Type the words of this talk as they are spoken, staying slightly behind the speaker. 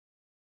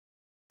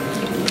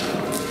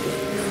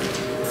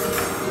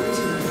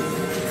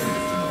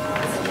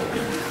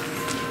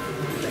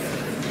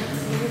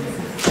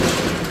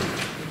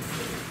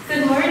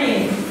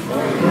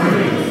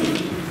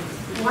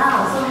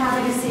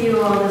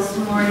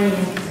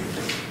morning.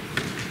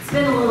 It's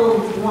been a little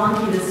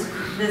wonky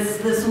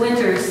this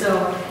winter,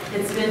 so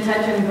it's been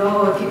touch and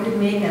go. If you could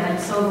make it, I'm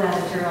so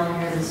glad that you're all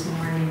here this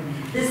morning.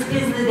 This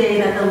is the day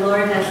that the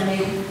Lord has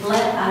made.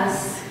 Let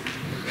us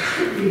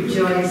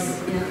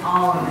rejoice in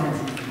all of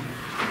it.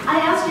 I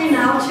ask you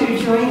now to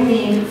join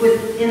me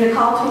in the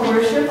call to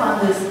worship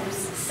on this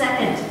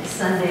second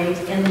Sunday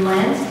in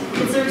Lent.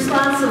 It's a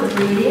responsive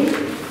reading.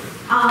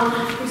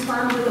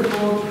 Respond with a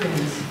bold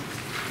praise.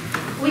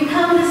 We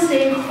come this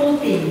day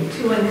hoping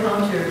to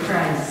encounter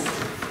Christ.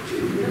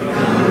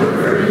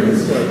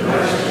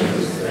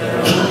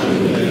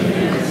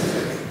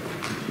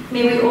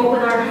 May we open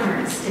our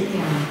hearts to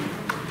Him.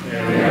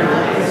 May our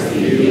lives be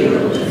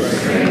yielded to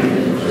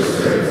strength for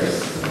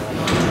service.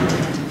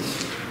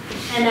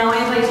 And now I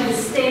invite you to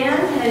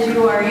stand as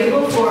you are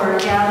able for our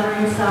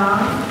gathering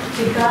song.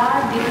 To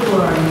God be the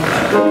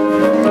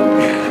glory.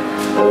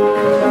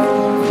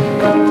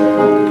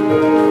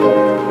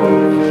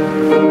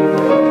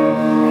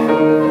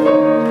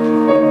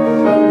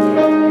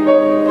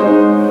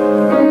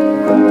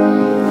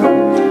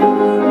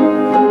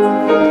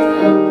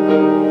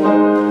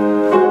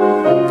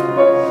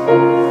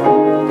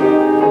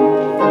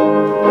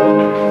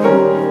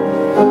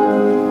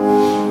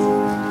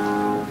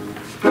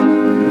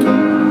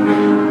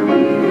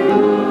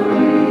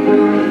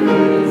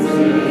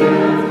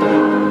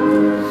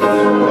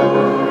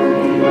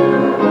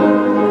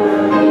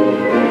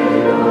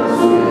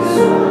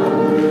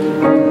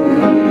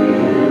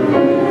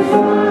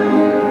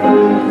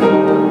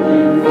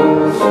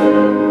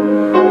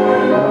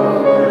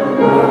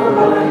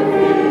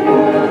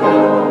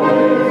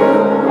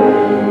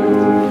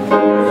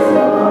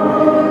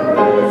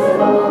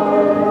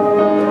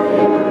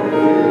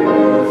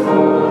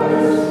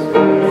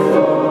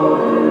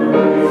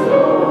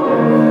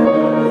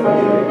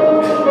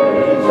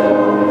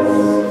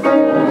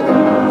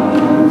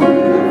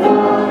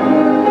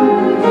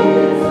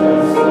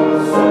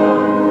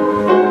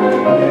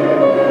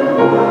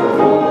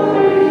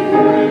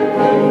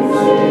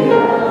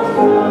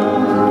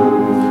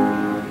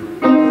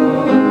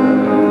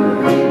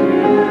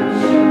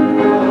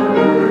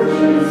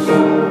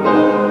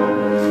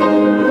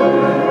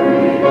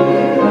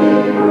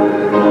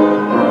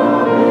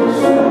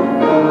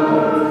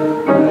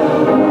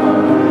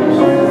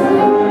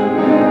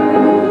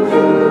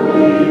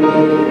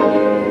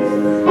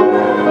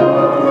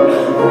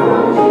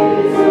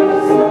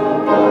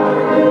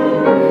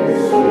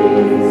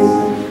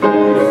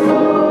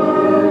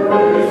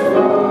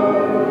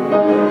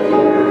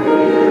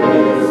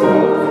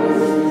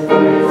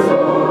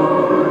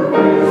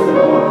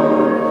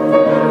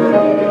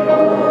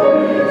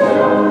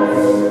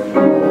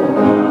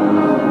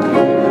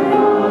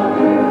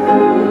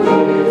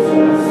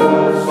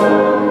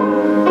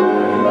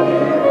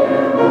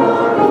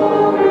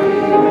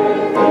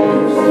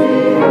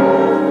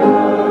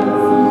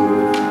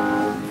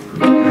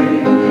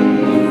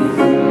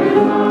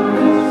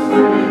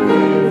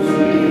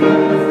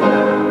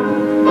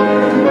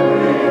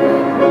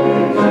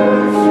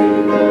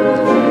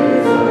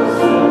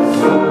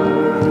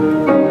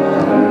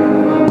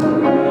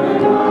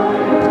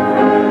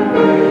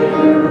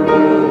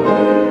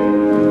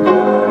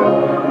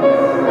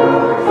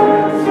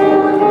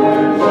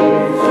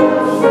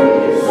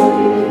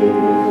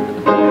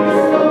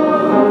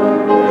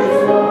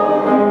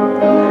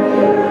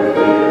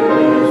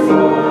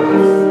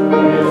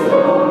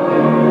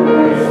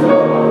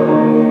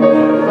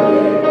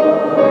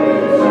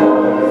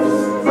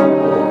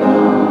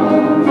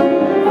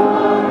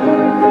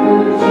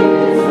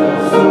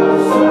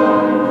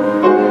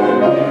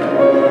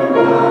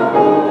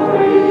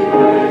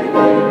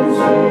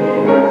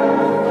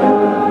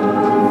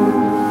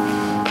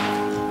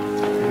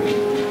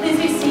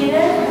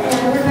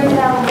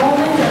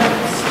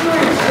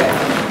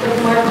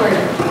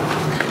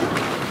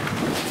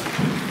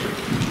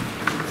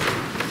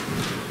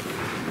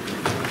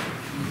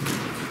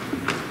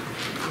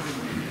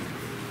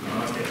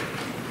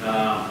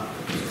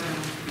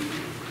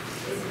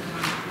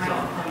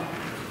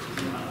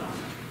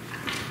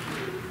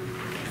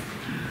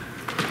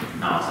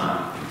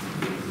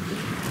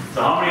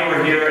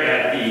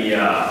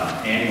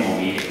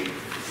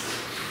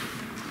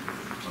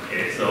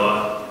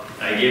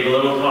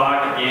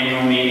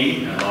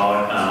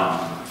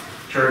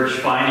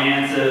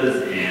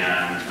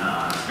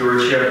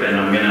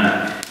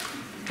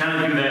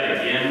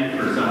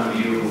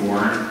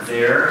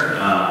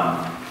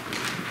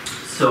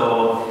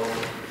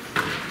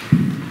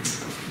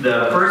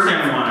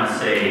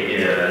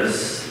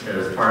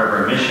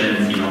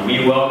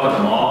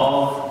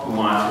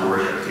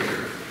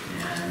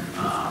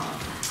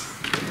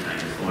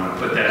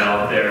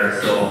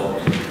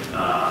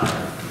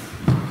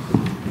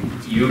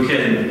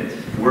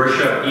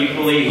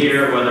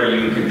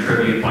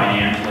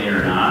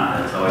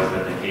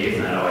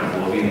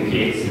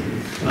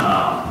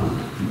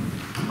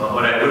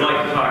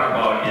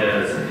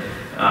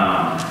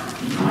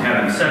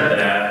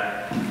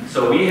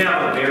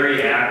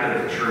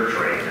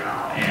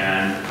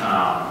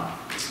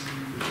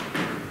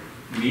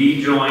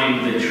 we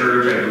joined the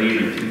church, I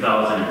believe, in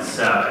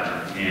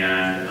 2007,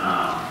 and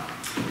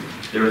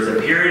there was a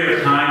period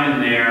of time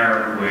in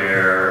there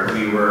where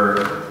we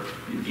were,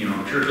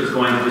 church was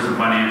going through some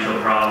financial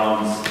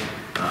problems,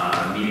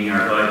 meeting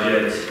our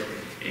budget,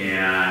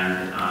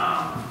 and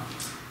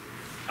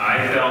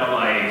I felt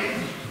like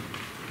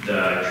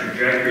the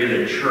trajectory of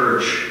the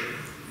church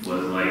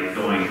was like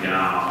going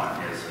down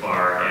as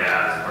far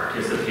as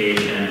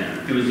participation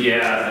and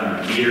enthusiasm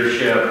and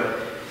leadership.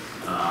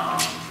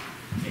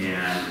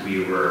 And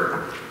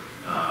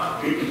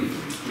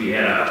we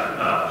had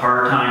a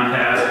part-time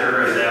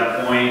pastor at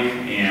that point,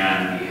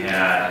 and we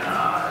had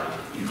a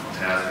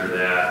pastor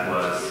that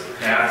was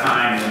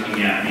half-time,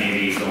 looking at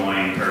maybe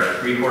going, or at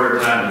three-quarter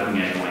time,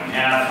 looking at going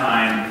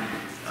half-time.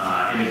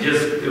 And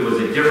it was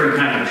a different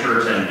kind of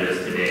church than it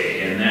is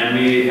today. And then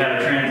we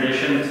had a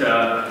transition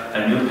to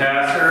a new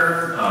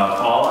pastor,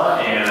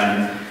 Paula,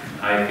 and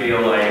I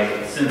feel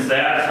like since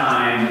that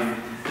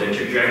time, the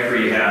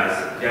trajectory has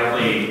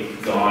definitely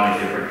gone a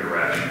different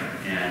direction.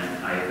 And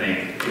I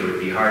think it would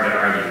be hard to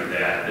argue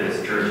that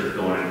this church is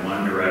going in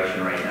one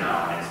direction right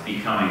now, and it's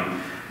becoming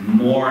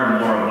more and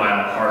more a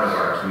vital part of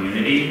our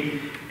community.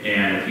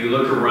 And if you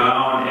look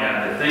around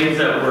at the things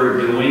that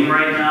we're doing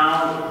right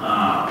now,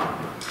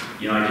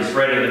 I just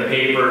read in the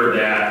paper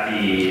that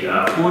the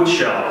food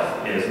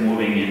shelf is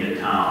moving into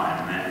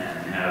town,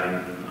 and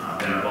having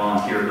been a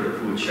volunteer for the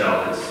food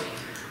shelf, it's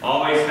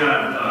always kind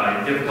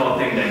of a difficult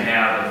thing to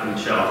have the food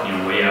shelf,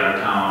 way out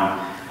of town,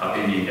 up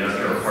in the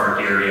industrial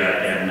park area,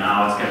 and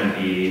now it's going to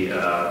be,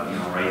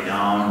 right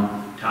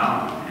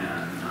downtown,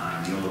 and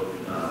the old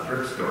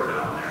thrift store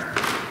down there.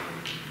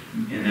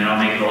 And that'll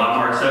make it a lot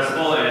more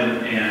accessible, and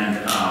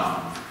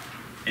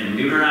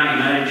believe it or not,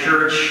 United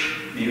Church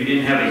maybe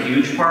didn't have a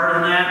huge part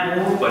in that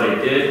move, but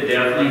it did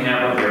definitely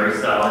have a very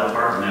solid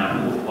part in that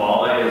move.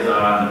 Paula is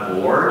on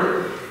the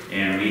board,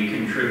 and we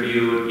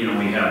contribute,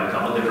 we have a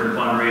couple different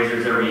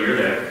fundraisers every year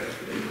that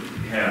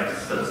have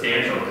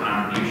substantial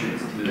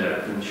contributions to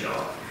that food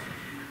shelf.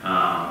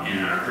 And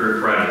our Third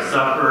Friday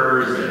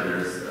suppers, and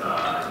there's,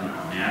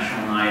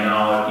 National Night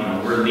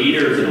Out, we're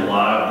leaders in a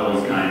lot of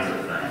those kinds of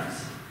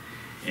things.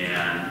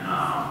 And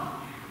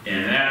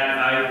that,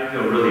 I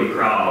feel really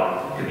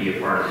proud to be a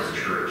part of this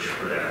church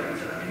for that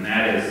reason. I mean,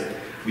 that is,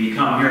 we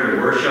come here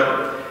to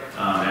worship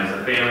as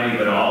a family,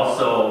 but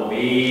also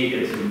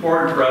it's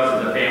important for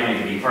us as a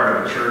family to be part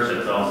of a church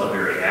that's also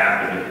very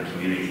active in the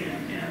community.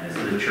 And this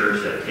is a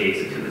church that takes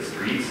it to the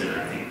streets, and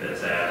I think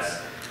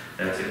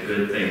that's a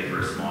good thing for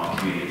a small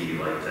community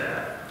like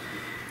that.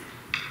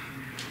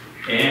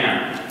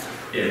 And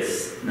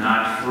it's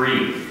not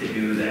free to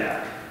do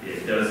that.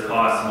 It does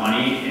cost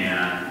money,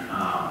 and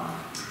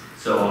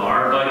so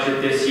our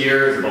budget this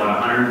year is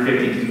about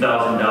 $152,000,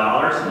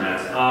 and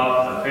that's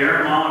up a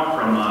fair amount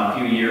from a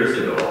few years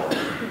ago.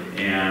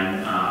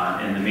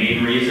 And the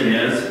main reason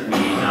is we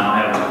now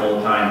have a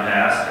full-time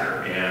pastor,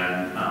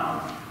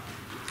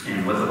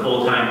 and with a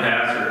full-time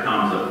pastor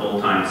comes a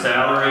full-time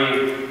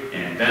salary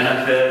and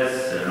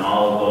benefits and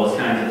all of those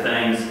kinds of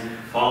things.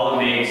 Paula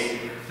makes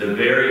the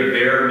very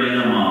bare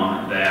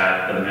minimum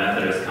that the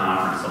Methodist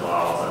Conference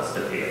allows us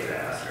to pay a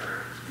pastor.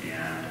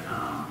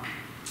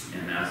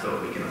 And that's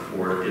what we can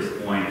afford at this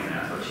point, and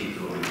that's what she's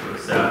willing to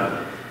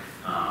accept.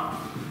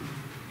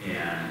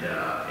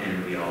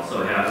 And we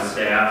also have a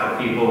staff of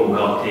people who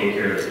help take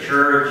care of the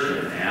church,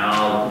 and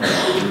Al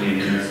doing the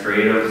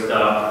administrative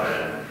stuff,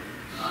 and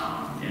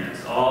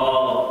it's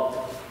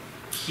all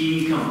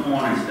key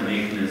components to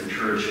making this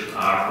church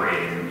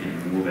operate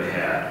and move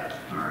ahead.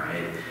 All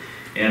right,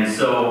 and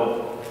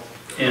so,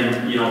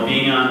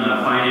 being on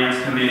the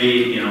finance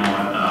committee,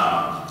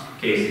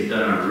 Casey's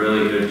done a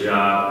really good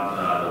job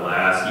the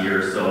last year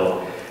or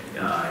so,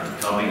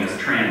 helping us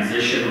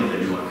transition with a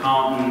new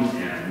accountant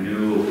and a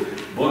new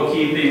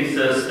bookkeeping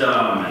system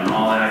and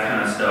all that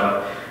kind of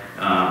stuff.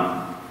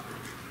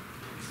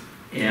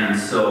 And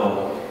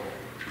so,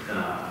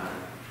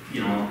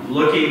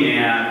 looking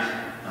at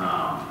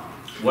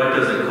what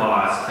does it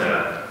cost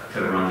to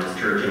run this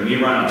church, and we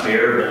run a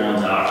bare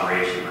bones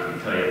operation, let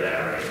me tell you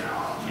that right now.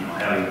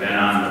 Having been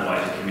on the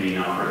budget committee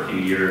now for a few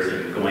years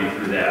and going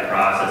through that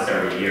process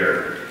every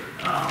year,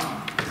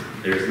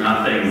 there's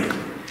nothing,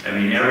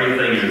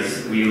 everything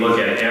is, we look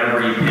at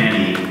every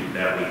penny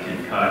that we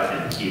can cut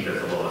and keep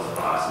as low as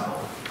possible.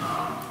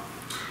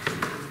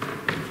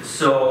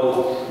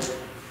 So,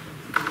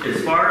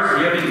 as far as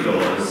giving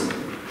goes,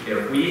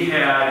 if we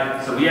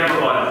had, so we have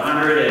about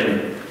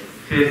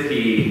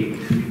 150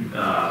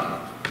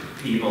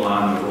 people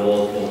on the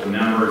roll, both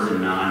members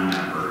and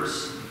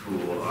non-members,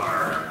 who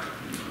are,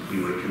 we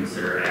would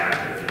consider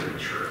active in the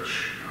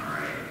church. All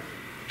right.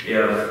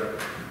 If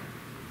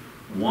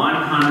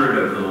 100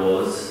 of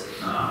those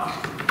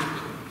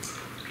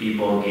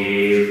people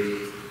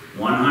gave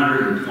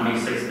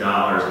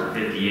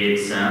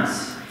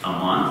 $126.58 a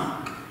month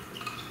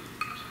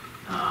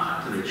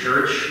to the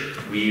church,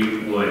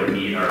 we would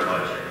meet our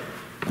budget.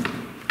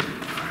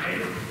 All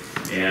right.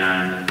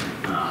 And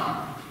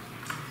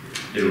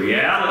the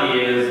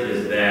reality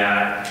is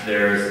that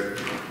there's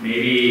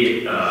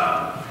maybe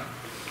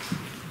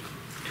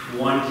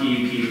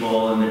 20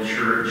 people in the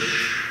church,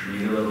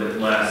 maybe a little bit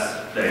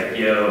less, that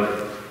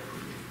give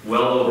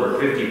well over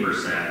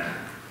 50%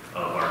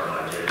 of our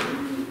budget,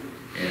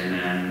 and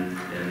then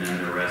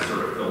the rest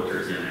sort of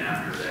filters in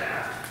after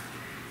that.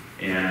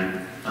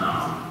 And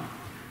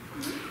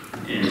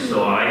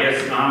so I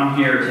guess I'm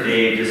here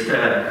today just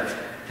to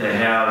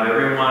have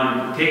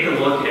everyone take a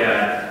look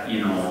at, you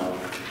know,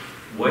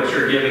 what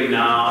you're giving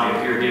now,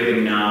 if you're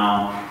giving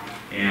now,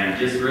 and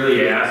just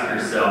really ask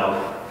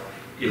yourself,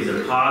 is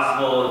it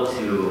possible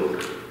to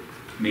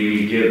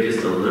maybe give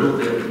just a little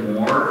bit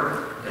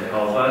more to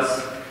help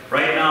us?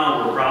 Right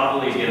now, we're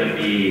probably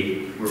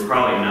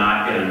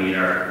not going to meet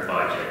our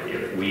budget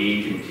if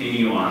we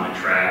continue on the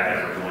track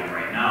that we're going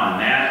right now.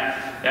 And that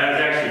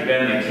has actually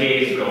been the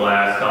case for the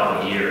last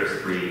couple of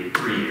years, three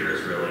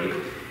years really.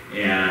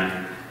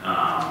 And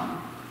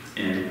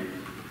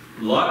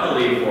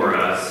luckily for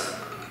us,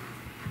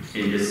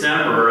 in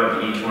December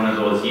of each one of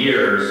those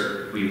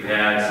years, we've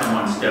had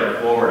someone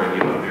step forward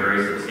and give a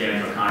very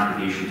substantial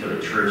contribution to the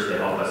church to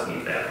help us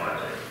meet that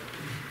budget.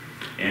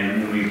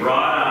 And when we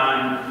brought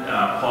on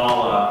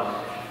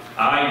Paula,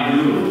 I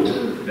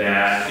knew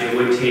that it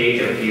would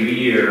take a few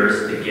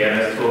years to get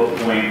us to a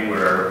point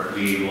where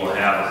we will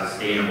have a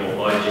sustainable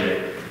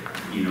budget,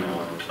 you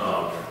know,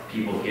 of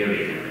people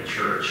giving in the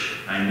church.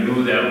 I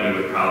knew that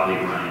we would probably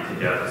run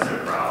into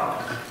deficit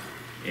problems.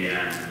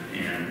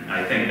 And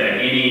I think that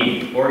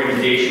any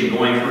organization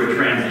going through a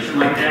transition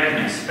like that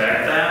can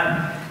expect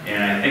that.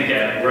 And I think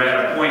that we're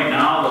at a point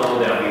now, though,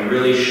 that we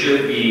really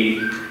should be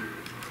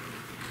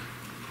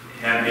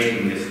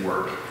making this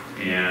work.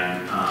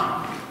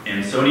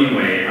 And so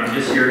anyway, I'm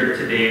just here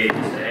today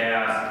just to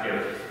ask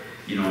if,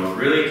 you know,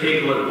 really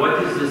take a look, what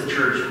does this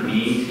church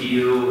mean to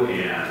you?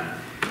 And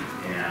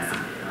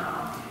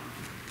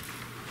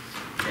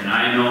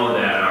I know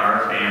that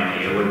our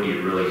family, it would be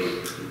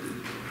really,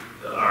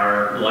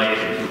 our life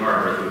in Two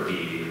Harbors would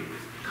be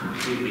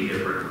completely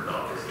different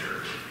without this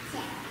church.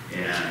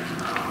 And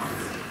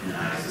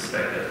I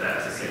suspect that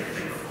that's the same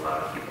thing with a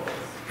lot of people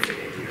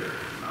today here.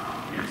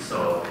 And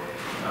so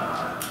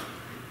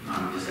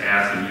I'm just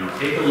asking, you know,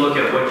 take a look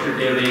at what you're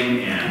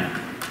giving, and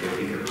if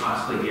you could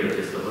possibly give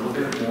just a little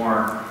bit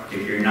more.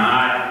 If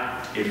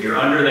you're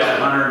under that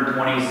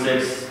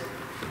 126,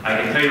 I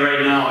can tell you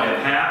right now, if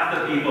half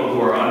the people who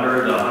are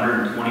under the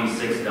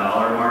 $126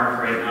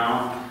 mark right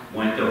now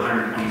went to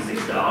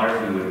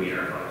 $126, we would meet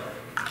our budget.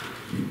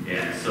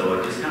 And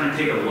so just kind of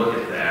take a look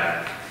at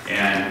that.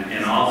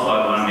 And also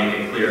I want to make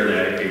it clear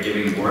that if you're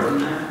giving more than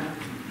that,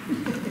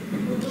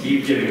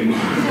 keep giving more.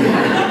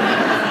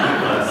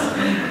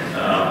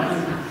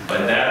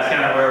 But that's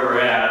kind of where we're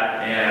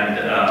at.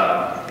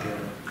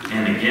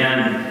 And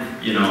again,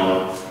 you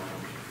know,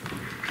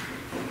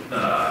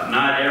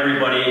 not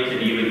everybody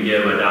can even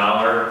give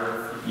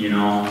 $1, you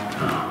know.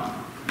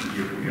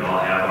 We all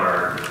have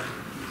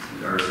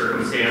our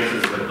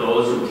circumstances, but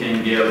those who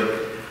can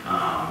give,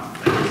 I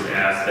just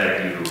ask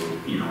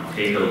that you know,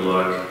 take a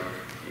look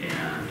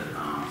and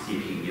see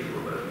if you can give a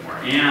little bit more.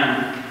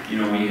 And, you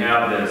know, we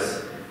have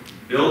this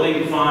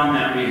building fund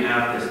that we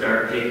have to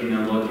start taking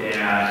a look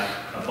at.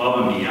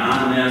 Above and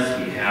beyond this,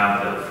 we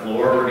have the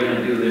floor we're going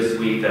to do this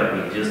week that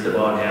we just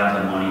about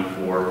have the money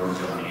for from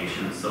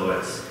donations. So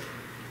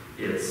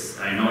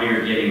I know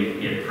you're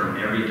getting it from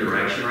every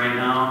direction right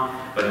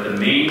now, but the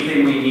main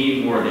thing we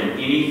need more than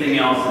anything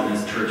else in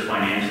this church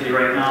financially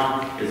right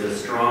now is a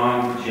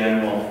strong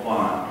general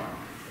fund.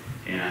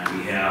 And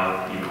we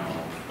have, you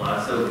know,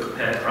 lots of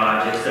pet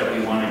projects that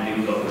we want to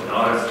do, but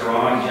without a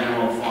strong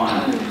general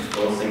fund,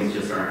 those things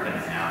just aren't going to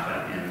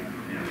happen.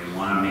 And we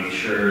want to make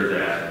sure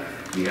that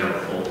we have a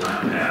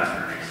full-time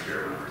pastor next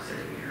year when we're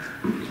sitting here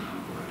going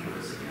through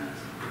this again.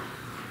 So,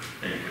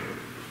 thank you.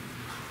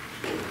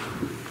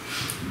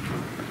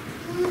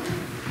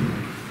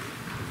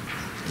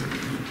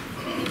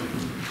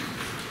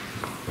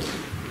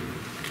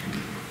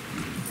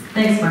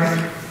 Thanks, Mark.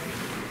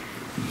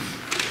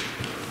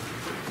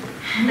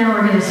 Now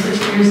we're going to switch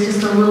gears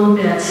just a little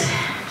bit.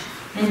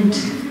 And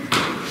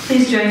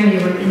please join me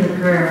in the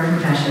prayer of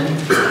confession.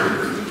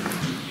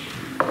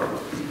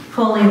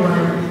 Holy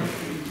One,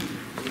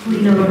 we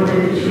know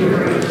that you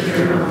are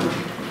eternal,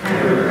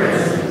 ever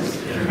present,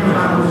 and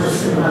boundless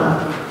in love.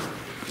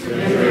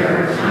 Yet there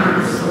are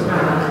times, O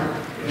God,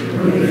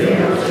 when we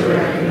fail to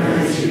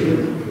recognize you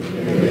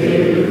in the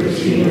daily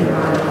routine of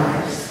our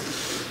lives.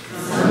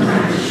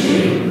 Sometimes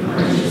shame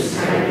punches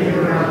tightly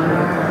around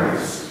our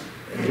hearts,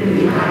 and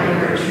we hide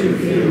our true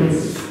feelings.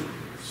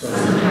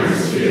 Sometimes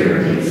fear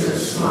makes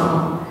us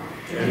small,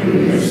 and we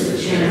miss the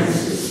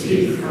chance to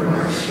speak from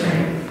our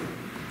strength.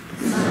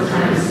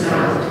 Sometimes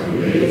doubt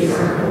invades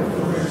our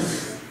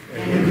hopefulness,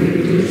 and we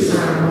reduce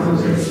our own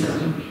wisdom.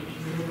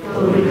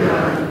 Holy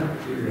God,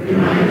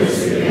 remind us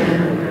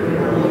again of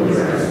your holy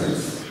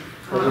presence,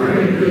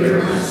 covering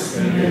clear us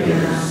and in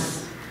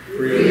us,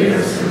 free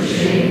us from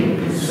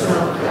shame and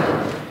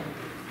self-doubt.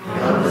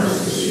 Help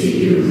us to see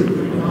you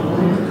in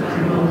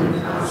moment-by-moment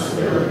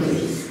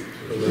possibilities,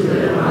 to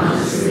live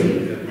honestly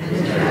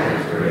and to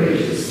act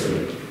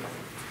courageously.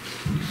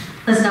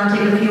 Let's now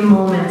take a few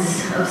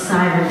moments of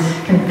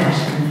silent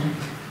confession.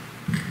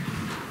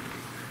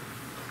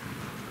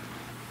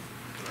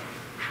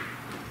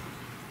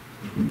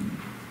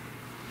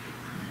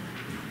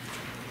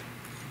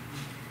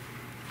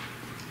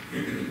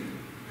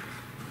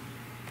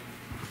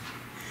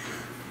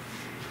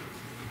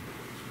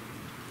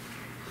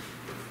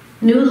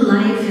 New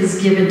life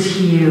is given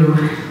to you.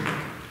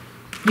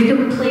 You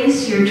can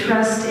place your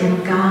trust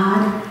in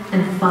God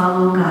and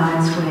follow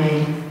God's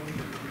way.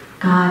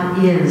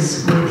 God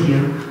is with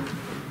you.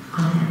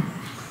 Amen.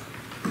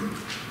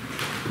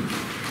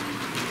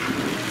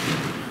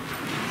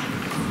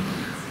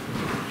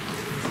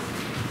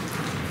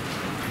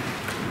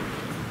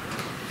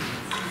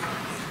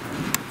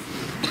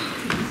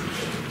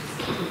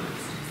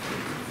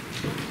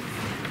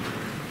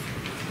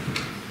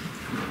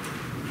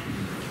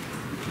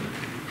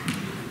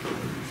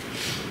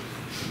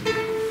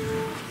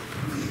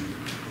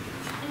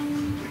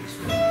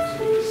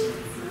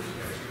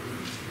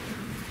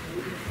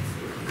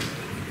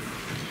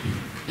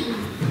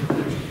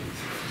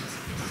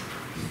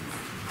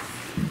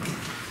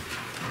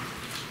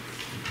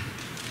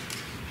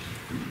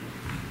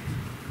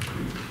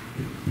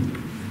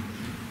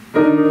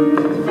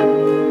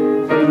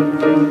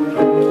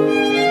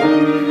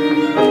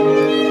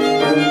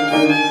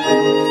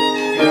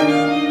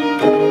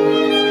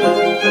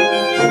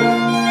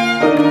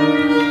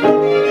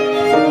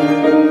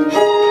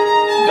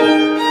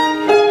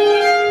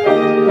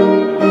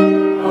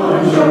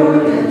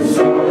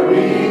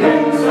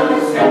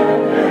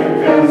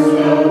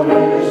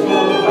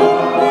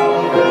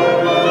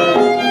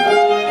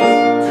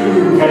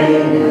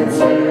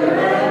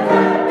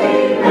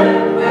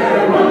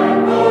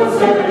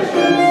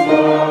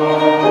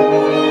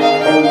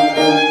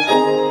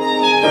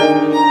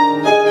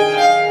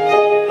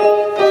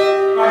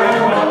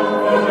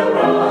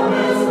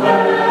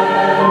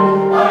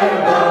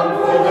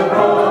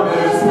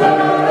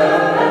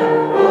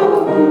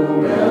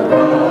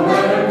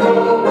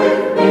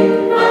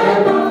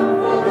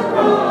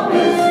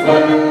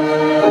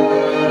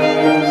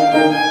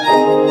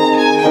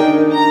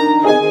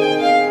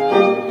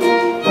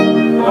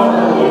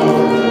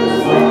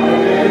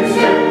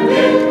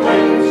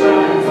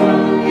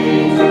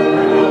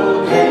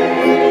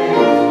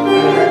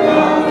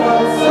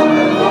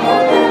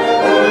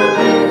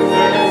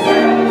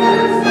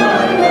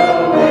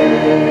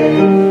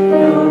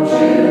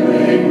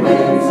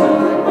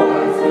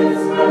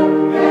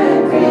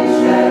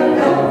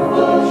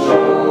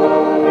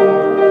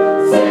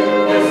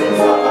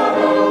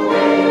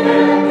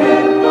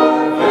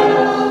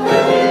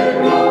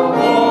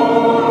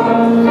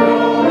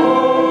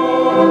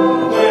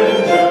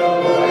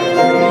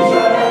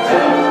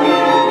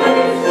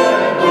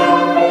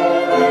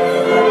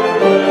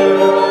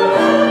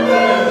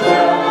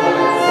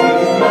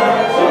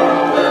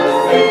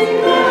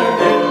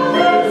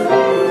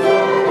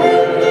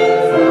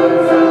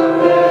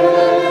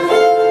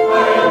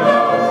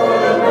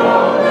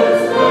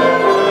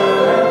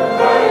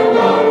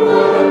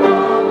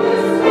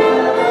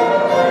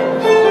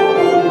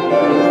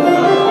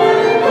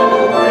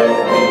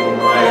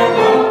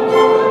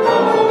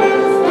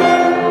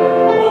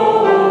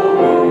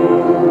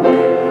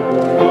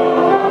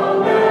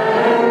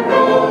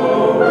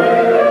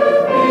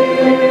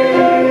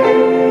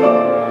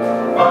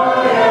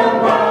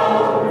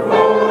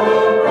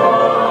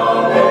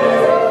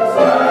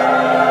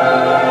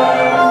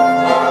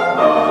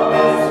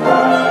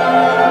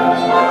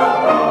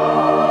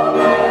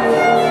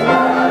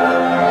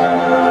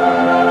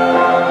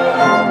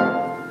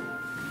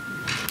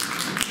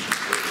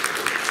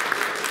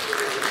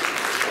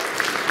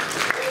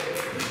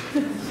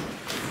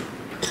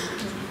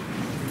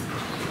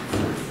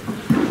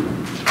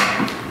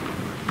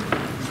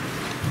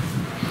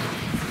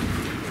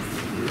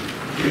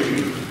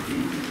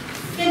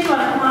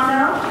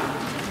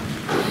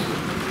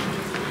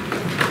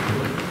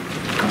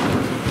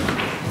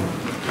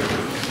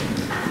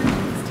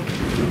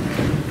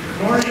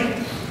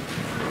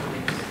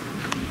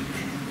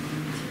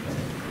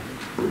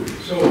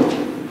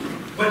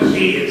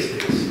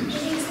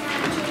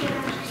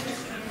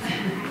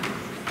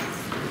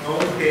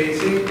 Okay,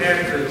 St.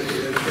 Patrick's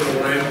is for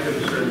what I'm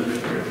concerned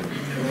with.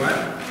 And what?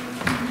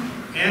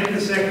 And the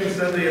second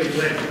Sunday of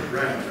Lent.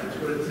 Right, that's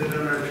what it said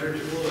on our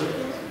church bulletin.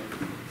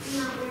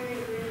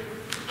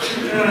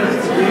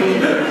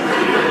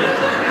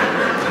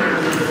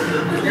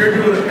 You're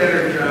doing a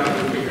better job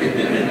than me.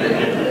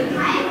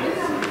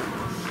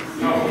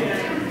 Oh.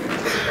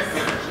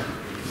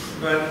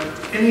 But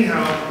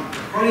anyhow,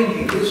 according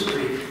to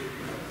history,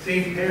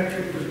 St.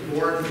 Patrick was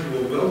born to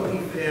a wealthy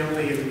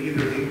family in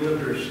either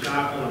England or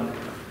Scotland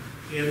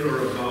in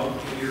or about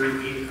the year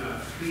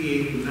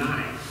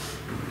 389.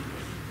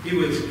 He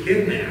was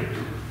kidnapped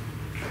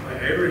by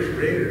Irish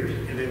raiders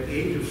and at the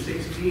age of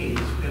 16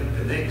 spent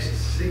the next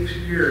 6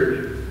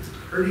 years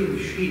herding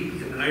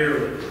sheep in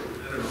Ireland.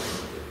 I don't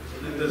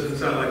know, that doesn't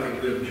sound like a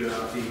good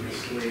job being a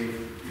slave.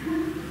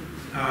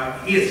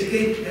 He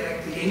escaped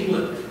back to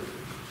England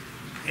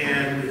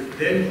and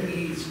then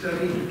he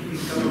studied to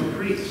become a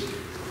priest.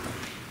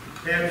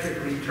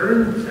 Patrick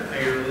returned to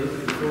Ireland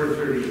in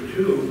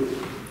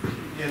 432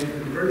 and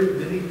converted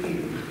many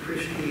people to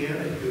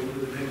Christianity over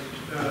the next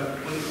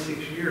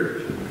 26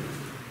 years.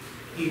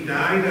 He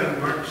died on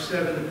March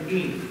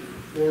 17th,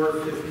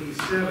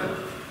 457.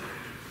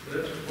 So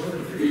that's more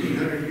than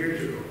 1,500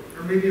 years ago.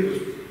 Or maybe it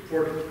was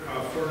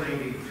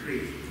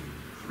 493.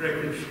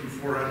 Records from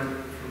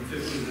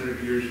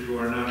 1,500 years ago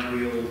are not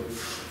real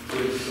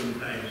good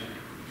sometimes.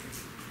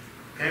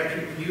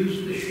 Patrick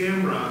used the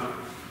shamrock,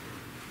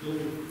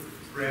 little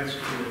brass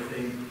kind of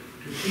thing,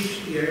 to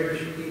teach the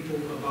Irish people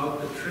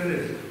about the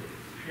Trinity.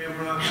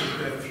 Shamrock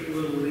has got 3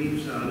 little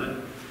leaves on it,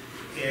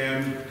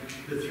 and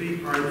the 3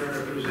 parts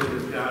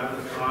represented God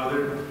the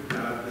Father,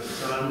 God the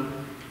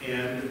Son,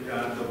 and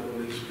God the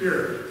Holy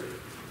Spirit.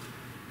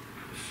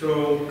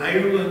 So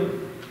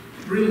Ireland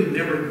really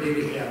never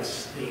did have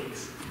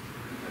snakes.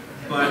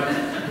 But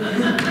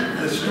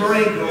the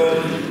story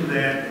goes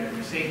that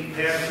St.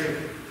 Patrick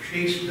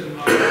chased them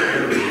out of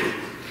Ireland.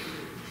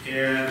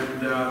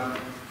 And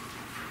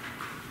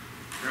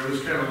I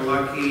was kind of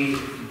lucky. A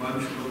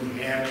bunch of them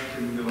hatched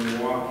in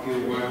Milwaukee a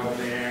while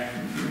back.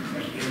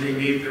 And they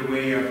made their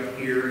way up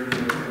here, and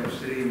I'm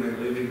sitting in my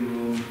living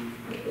room.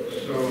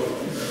 So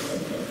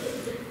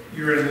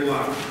you're in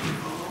luck.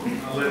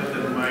 I'll let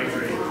them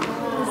migrate.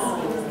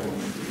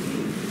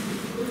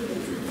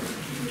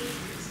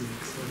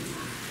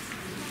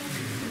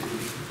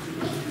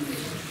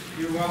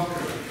 You're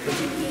welcome.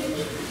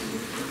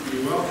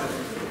 You're welcome.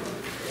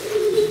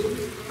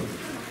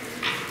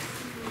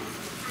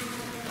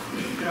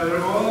 Now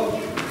they're all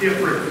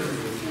different.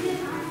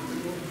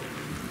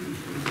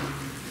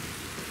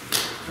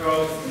 So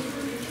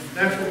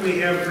that's what we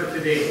have for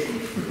today.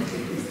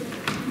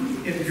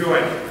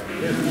 Enjoy.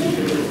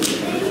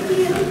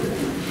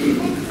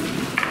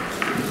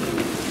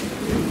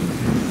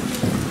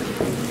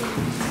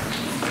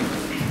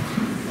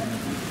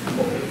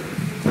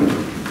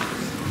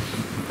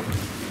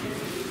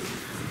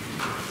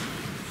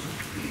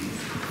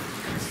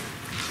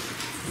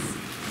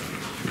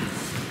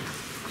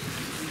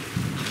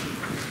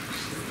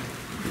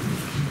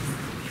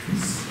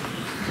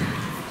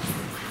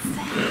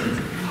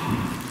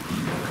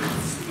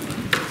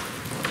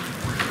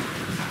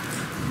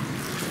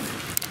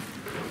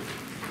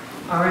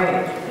 All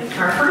right,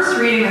 our first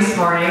reading this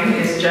morning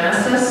is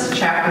Genesis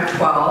chapter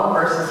 12,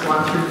 verses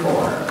 1 through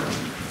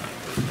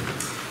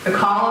 4. The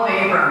call of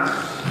Abram.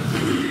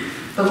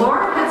 The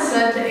Lord had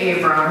said to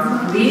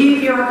Abram,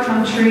 "Leave your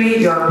country,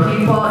 your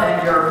people,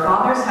 and your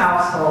father's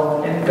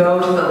household, and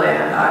go to the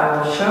land I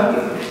will show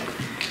you.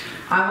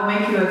 I will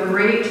make you a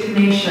great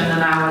nation,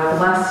 and I will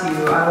bless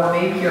you. I will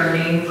make your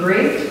name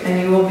great, and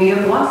you will be a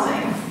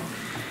blessing.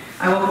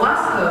 I will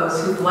bless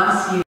those who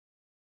bless you,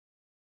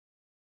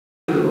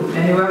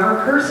 and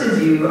whoever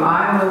curses you,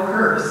 I will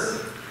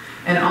curse.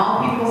 And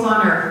all peoples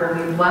on earth will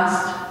be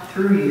blessed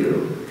through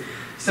you."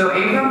 So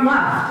Abram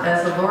left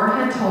as the Lord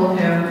had told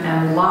him,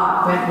 and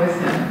Lot went with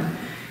him.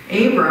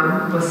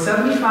 Abram was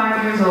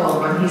 75 years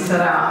old when he set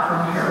out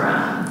from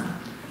Haran.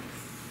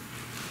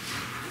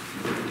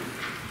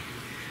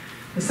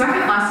 The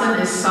second lesson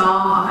is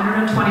Psalm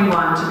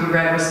 121 to be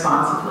read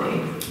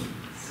responsibly.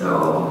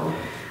 So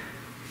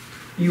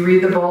you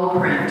read the bold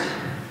print.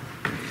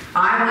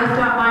 I lift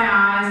up my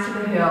eyes to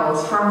the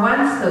hills. From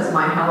whence does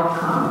my help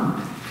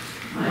come?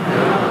 My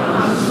help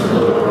comes from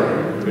the Lord,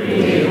 who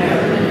made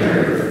heaven and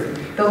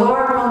earth. The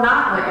Lord will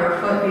not let your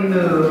foot be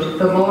moved.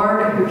 The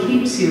Lord who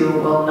keeps you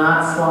will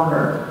not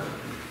slumber.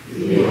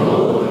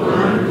 Behold, the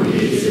one who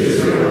keeps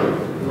Israel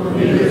will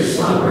neither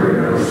slumber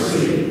nor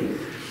sleep.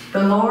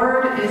 The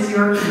Lord is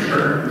your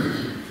keeper.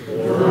 The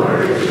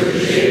Lord is your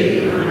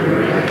shade on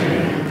your right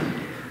hand.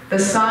 The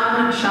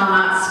sun shall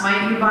not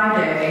smite you by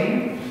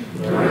day.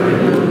 Nor the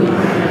moon by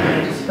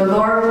night. The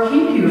Lord will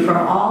keep you from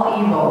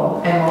all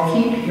evil and will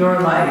keep your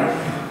life.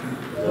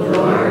 The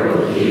Lord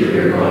will keep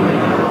your going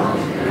out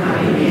and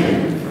coming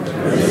in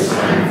from this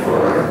time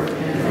forth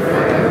and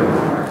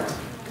forevermore.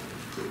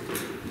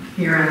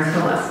 Here ends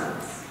the lessons.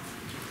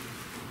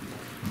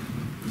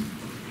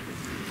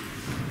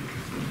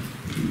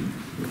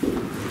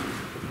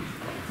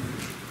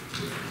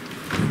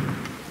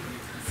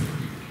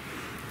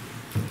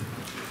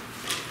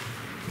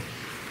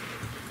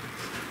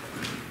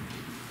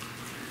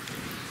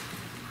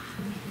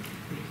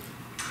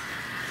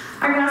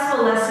 Our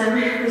gospel lesson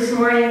this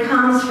morning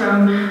comes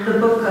from the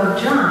book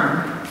of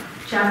John,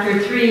 chapter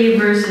 3,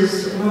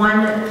 verses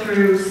 1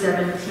 through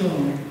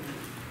 17.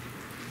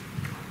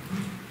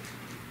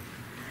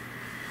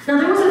 Now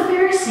there was a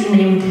Pharisee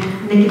named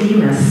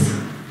Nicodemus.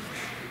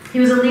 He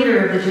was a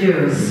leader of the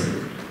Jews.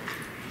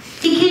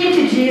 He came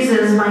to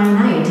Jesus by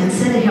night and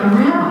said to him,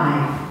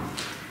 "Rabbi,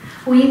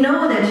 we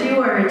know that you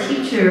are a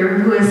teacher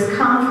who has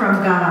come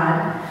from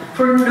God,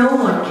 for no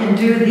one can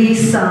do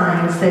these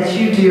signs that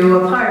you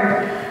do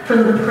apart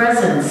from the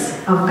presence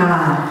of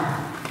God."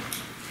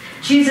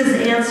 Jesus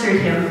answered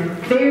him,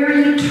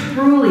 "Very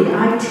truly,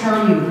 I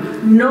tell you,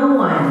 no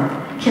one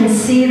can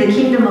see the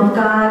kingdom of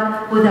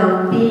God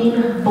without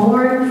being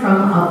born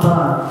from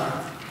above."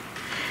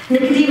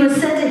 Nicodemus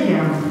said to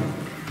him,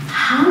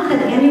 "How can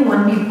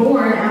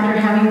born after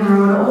having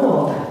grown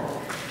old?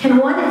 Can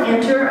one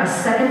enter a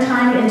second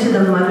time into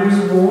the mother's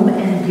womb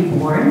and be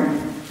born?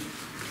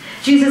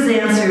 Jesus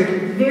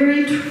answered,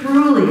 very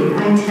truly,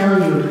 I tell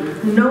you,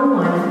 no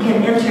one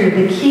can enter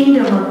the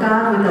kingdom of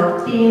God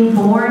without being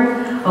born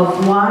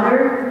of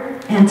water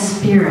and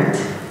spirit.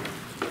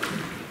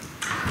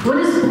 What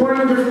is born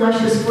of the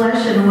flesh is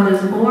flesh, and what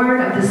is born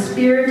of the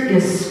spirit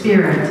is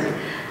spirit.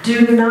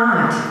 Do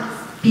not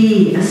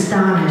be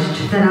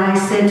astonished that I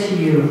said to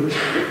you,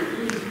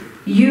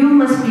 you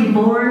must be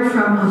born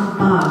from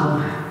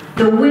above.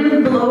 The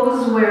wind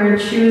blows where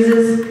it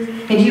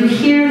chooses, and you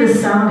hear the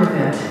sound of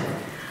it,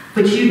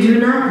 but you do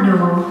not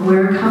know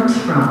where it comes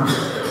from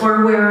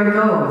or where it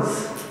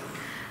goes.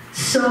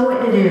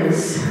 So it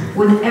is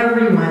with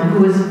everyone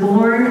who is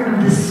born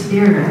of the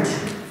Spirit.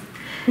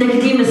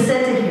 Nicodemus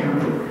said to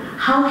him,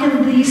 how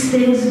can these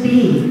things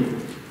be?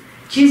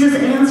 Jesus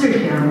answered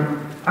him,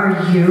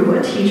 are you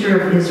a teacher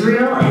of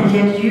Israel, and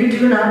yet you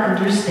do not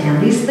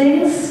understand these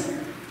things?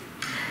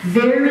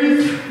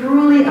 Very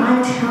truly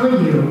I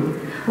tell you,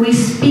 we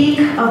speak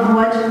of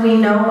what we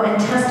know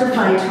and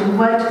testify to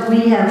what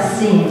we have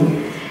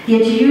seen,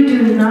 yet you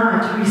do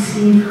not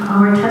receive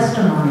our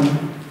testimony.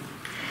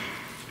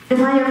 If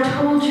I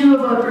have told you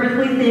about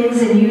earthly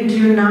things and you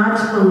do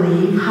not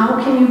believe,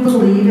 how can you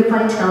believe if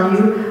I tell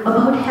you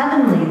about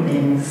heavenly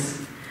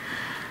things?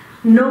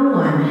 No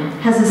one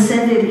has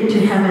ascended into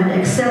heaven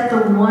except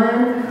the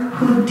one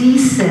who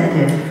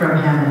descended from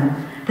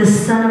heaven, the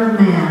Son of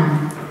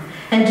Man.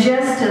 And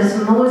just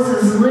as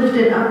Moses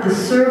lifted up the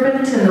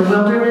serpent in the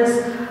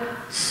wilderness,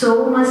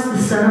 so must the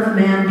Son of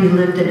Man be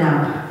lifted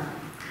up,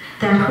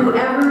 that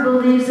whoever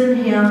believes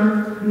in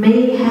him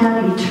may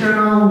have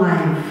eternal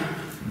life.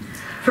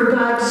 For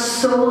God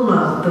so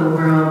loved the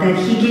world that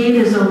he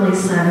gave his only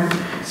Son,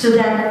 so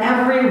that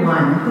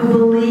everyone who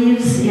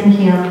believes in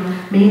him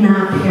may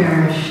not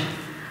perish,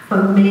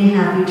 but may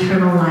have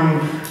eternal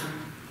life.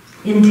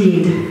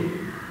 Indeed,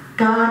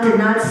 God did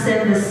not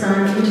send the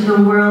Son into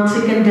the world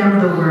to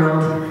condemn the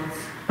world,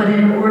 but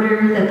in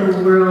order that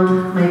the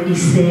world might be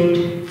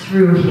saved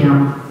through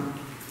him.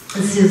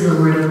 This is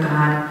the word of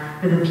God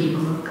for the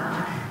people of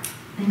God.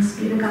 Thanks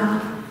be to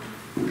God.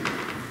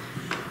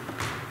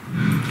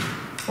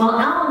 Well,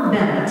 Alan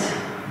Bennett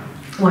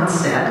once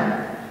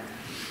said,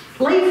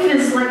 life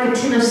is like a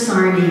tin of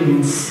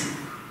sardines.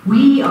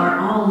 We are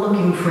all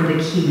looking for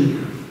the key.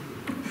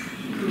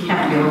 You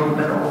have to be a little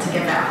bit old to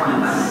get that one,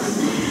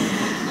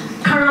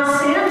 but Carl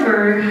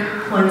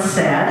Sandburg once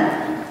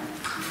said,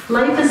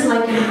 life is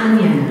like an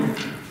onion.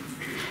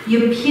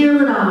 You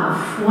peel it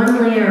off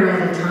one layer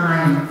at a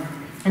time,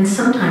 and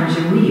sometimes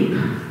you weep.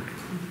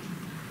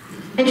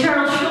 And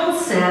Charles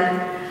Schultz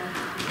said,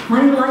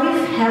 my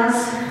life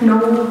has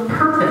no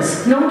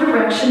purpose, no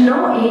direction,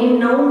 no aim,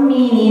 no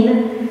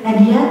meaning,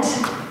 and yet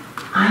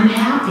I'm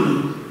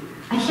happy.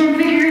 I can't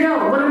figure it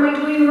out. What am I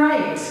doing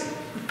right?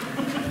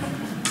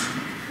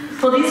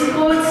 Well, these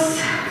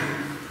quotes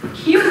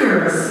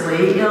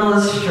humorously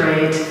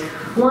illustrate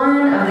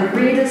one of the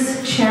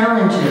greatest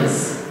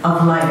challenges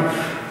of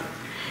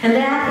life, and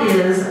that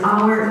is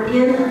our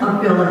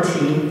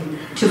inability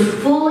to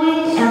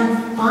fully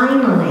and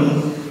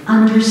finally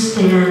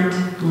understand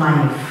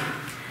life.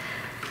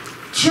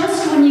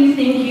 Just when you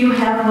think you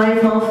have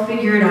life all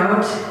figured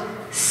out,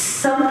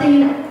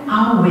 something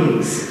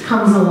always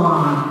comes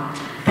along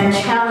that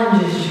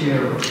challenges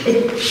you.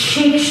 It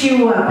shakes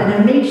you up and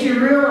it makes you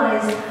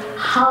realize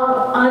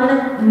how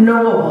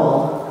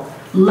unknowable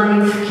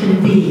life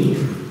can be.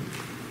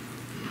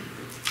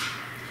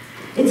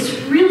 It's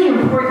really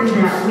important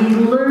that we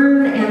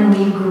learn and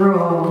we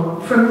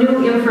grow from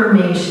new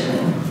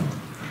information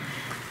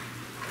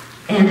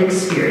and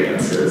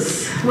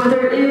experiences,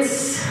 whether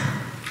it's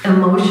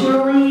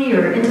emotionally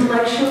or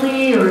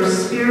intellectually or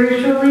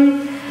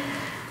spiritually.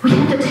 We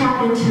have to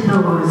tap into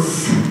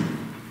those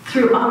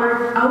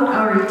throughout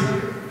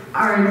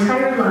our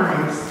entire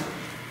lives,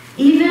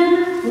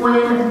 even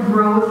when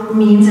growth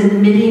means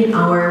admitting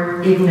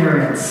our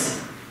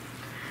ignorance.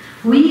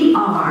 We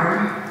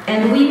are,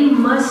 and we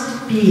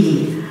must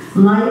be,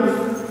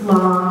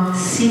 lifelong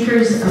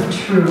seekers of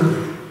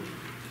truth.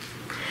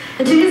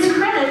 And to his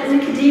credit,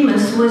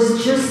 Nicodemus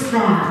was just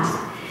that.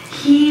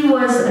 He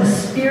was a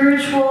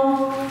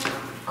spiritual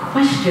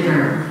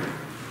questioner.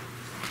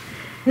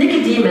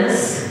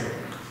 Nicodemus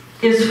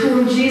is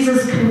whom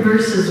Jesus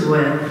converses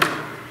with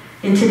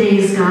in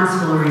today's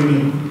gospel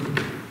reading.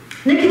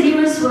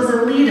 Nicodemus was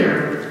a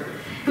leader.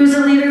 He was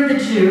a leader of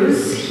the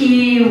Jews.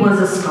 He was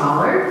a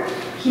scholar.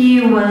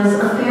 He was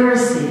a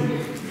Pharisee.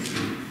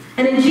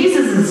 And in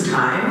Jesus'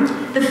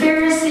 time, the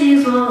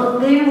Pharisees, well,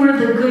 they were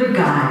the good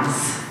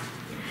guys.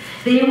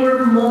 They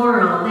were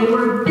moral, they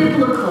were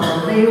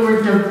biblical, they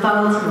were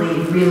devoutly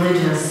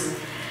religious.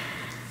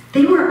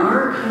 They were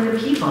our kind of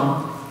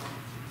people.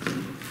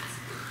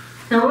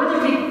 Now,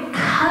 whether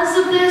because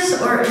of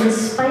this or in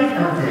spite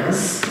of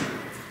this,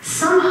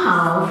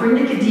 somehow for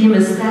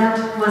Nicodemus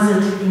that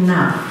wasn't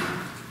enough.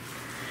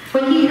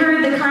 When he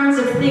heard the kinds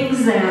of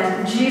things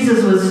that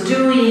Jesus was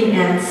doing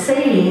and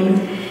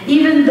saying,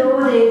 even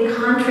though they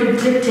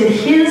contradicted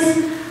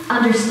his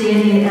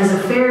understanding as a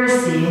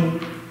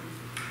Pharisee,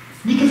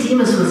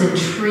 Nicodemus was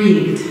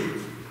intrigued.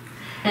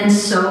 And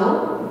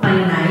so, by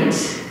night,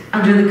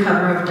 under the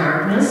cover of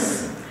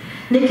darkness,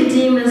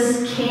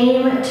 Nicodemus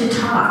came to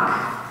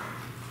talk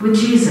with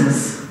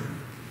Jesus.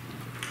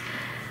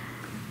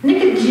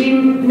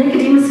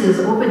 Nicodemus's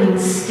opening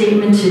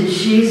statement to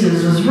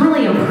Jesus was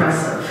really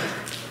impressive.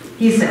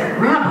 He said,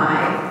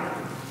 "Rabbi,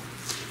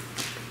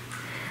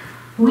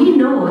 we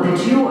know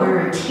that you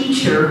are a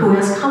teacher who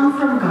has come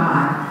from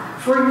God,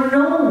 for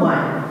no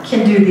one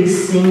can do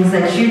these things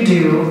that you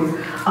do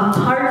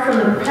apart from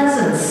the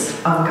presence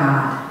of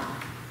God."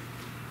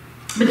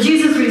 But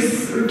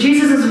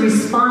Jesus'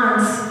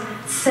 response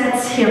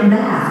sets him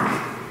back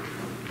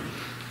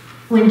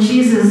when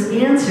Jesus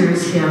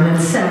answers him and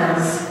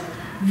says,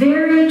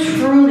 "Very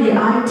truly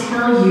I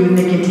tell you,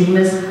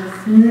 Nicodemus,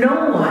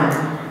 no one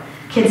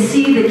can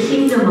see the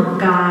kingdom of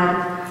God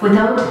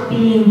without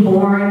being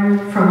born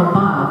from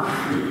above."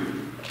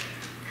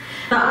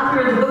 The author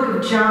of the book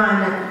of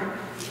John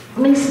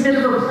makes a bit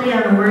of a play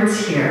on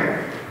words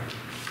here.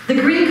 The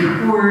Greek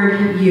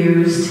word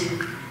used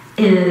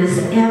is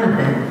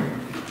anathen,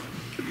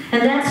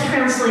 and that's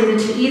translated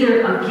to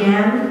either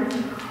again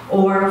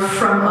or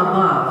from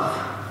above.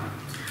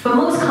 But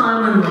most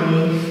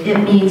commonly,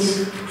 it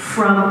means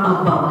from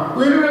above.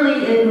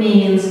 Literally, it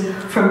means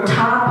from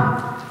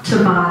top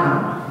to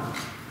bottom.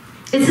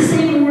 It's the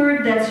same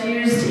word that's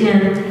used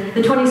in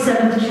the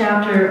 27th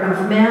chapter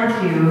of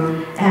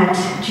Matthew at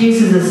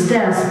Jesus'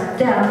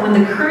 death when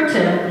the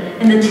curtain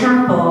in the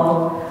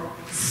temple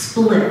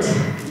split,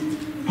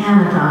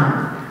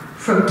 anathen,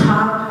 from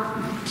top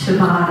to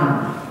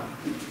bottom.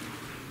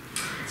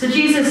 So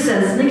Jesus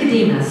says,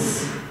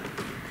 "Nicodemus,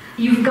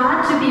 you've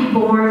got to be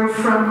born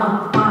from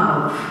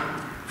above,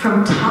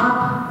 from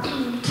top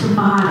to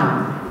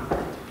bottom."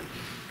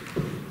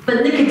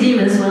 But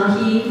Nicodemus, well,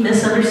 he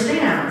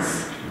misunderstands.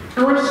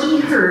 And what he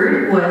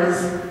heard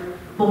was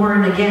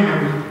born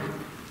again.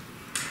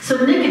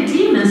 So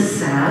Nicodemus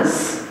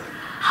says,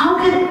 how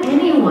can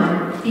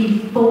anyone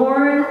be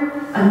born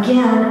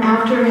again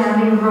after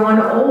having grown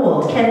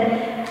old?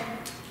 Can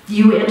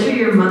you enter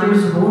your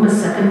mother's womb a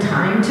second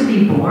time to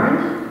be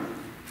born?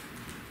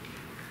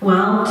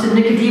 Well, to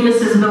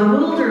Nicodemus's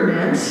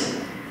bewilderment,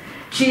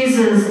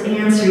 Jesus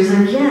answers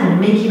again,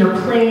 making a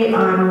play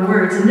on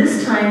words, and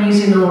this time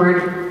using the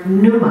word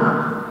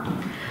pneuma,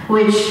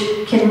 which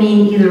can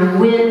mean either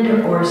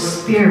wind or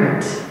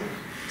spirit.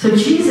 So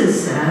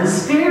Jesus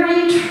says,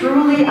 "Very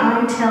truly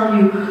I tell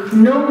you,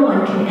 no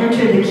one can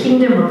enter the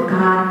kingdom of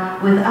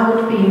God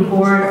without being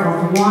born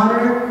of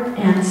water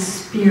and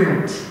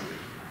spirit,"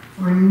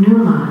 or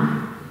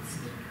pneuma.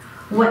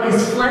 What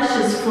is flesh,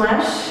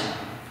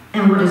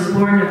 and what is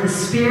born of the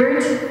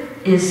Spirit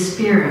is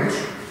spirit.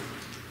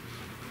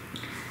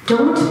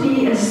 Don't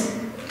be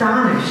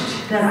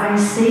astonished that I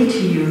say to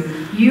you,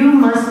 you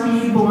must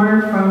be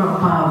born from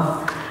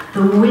above.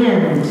 The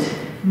wind,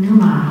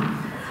 pneuma,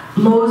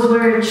 blows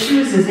where it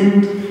chooses,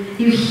 and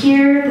you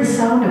hear the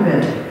sound of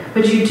it,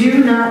 but you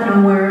do not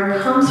know where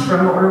it comes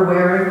from or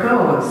where it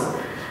goes.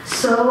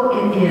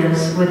 So it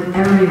is with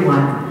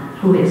everyone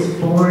who is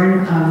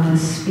born of the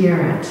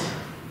Spirit.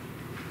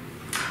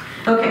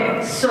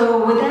 Okay,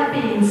 so with that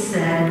being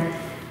said,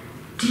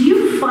 do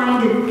you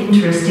find it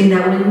interesting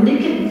that when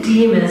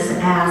Nicodemus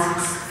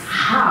asks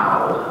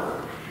how,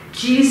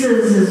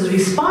 Jesus'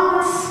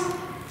 response,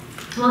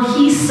 well,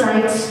 he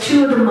cites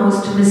two of the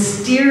most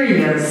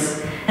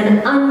mysterious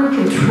and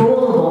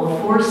uncontrollable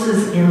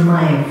forces in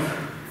life,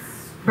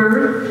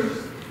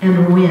 birth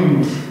and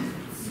wind.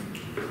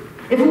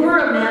 If it were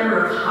a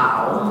matter of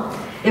how,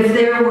 if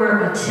there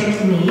were a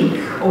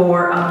technique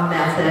or a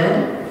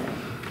method,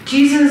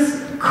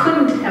 Jesus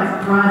couldn't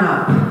have brought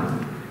up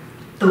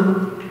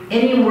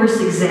any worse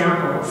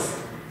examples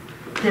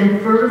than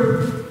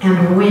birth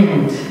and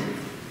wind.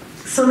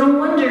 So no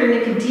wonder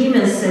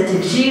Nicodemus said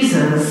to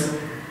Jesus,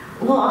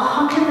 "Well,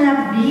 how can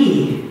that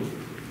be?"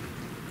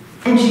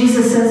 And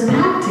Jesus says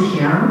back to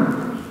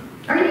him,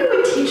 "Are you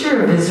a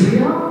teacher of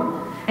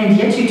Israel, and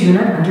yet you do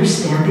not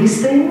understand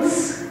these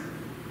things?"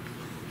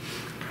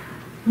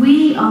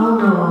 We all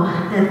know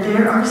that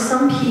there are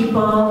some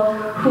people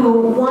who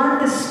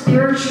want the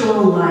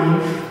spiritual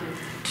life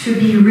to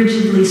be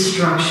rigidly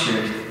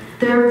structured.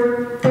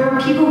 There are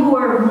people who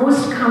are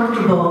most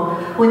comfortable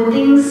when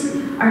things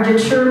are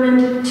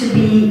determined to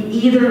be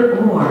either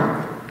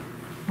or,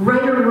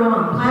 right or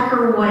wrong, black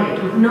or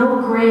white, with no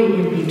gray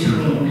in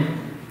between.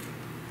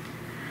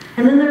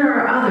 And then there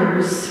are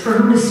others for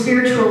whom the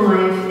spiritual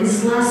life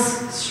is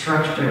less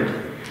structured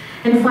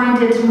and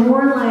find it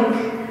more like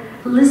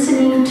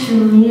listening to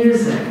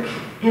music.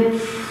 It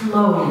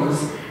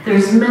flows.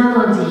 There's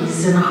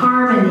melodies and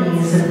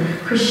harmonies and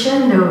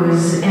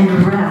crescendos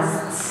and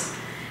rests.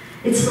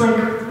 It's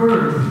like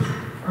birth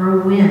or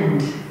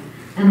wind,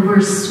 and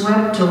we're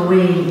swept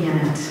away in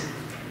it.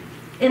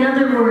 In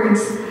other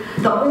words,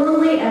 the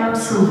only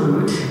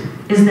absolute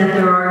is that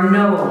there are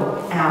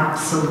no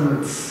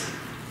absolutes.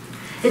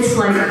 It's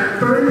like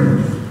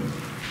birth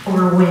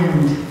or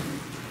wind.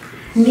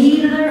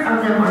 Neither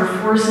of them are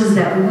forces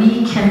that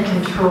we can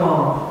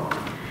control.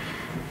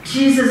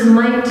 Jesus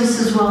might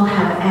just as well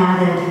have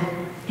added,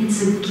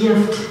 "It's a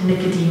gift,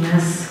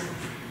 Nicodemus.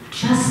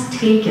 Just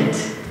take it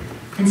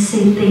and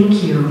say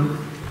thank you."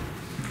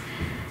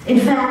 In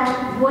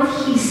fact, what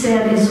he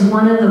said is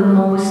one of the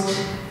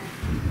most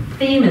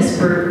famous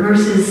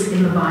verses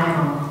in the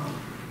Bible.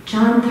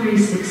 John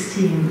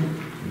 3:16.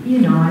 You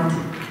know it.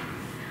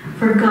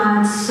 "For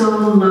God so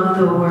loved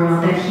the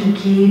world that he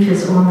gave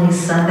his only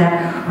Son,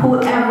 that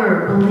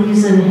whoever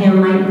believes in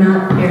him might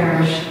not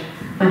perish,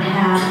 but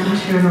have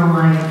eternal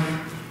life."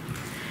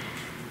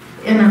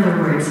 In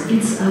other words,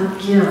 it's a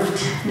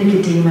gift,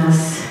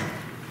 Nicodemus.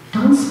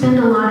 Don't spend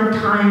a lot of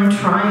time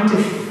trying to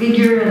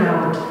figure it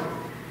out.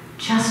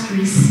 Just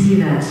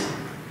receive it.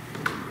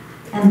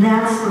 And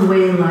that's the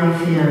way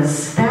life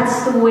is.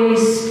 That's the way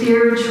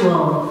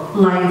spiritual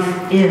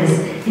life is.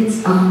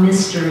 It's a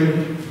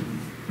mystery.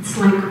 It's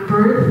like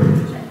birth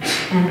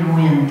and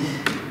wind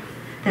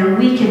that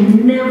we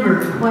can never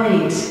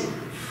quite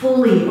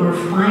fully or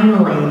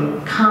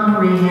finally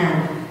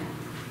comprehend.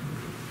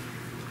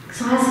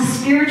 So as a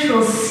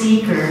spiritual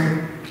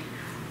seeker,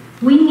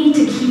 we need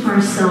to keep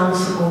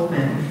ourselves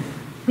open.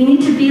 We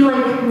need to be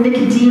like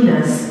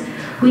Nicodemus.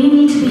 We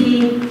need to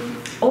be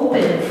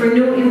open for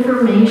new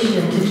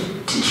information,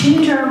 to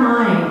change our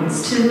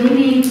minds, to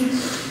maybe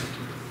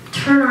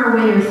turn our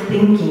way of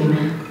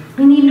thinking.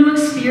 We need new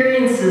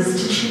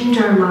experiences to change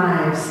our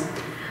lives.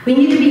 We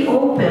need to be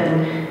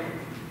open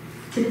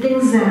to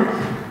things that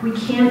we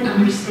can't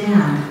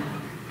understand.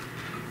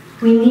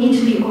 We need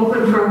to be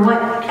open for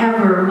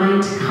whatever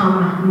might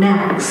come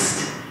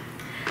next.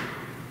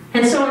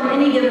 And so on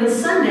any given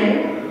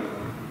Sunday,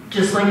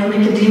 just like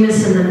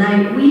Nicodemus in the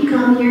night, we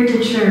come here to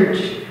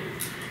church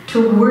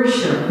to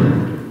worship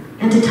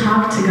and to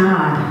talk to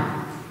God.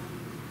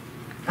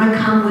 I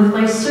come with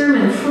my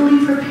sermon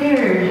fully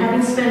prepared,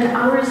 having spent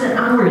hours and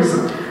hours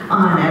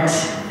on it.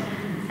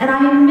 And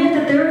I admit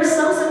that there are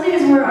some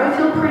Sundays where I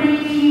feel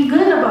pretty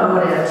good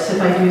about it, if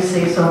I do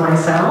say so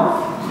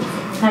myself.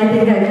 I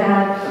think I've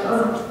had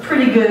a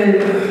pretty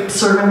good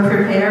sermon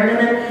prepared,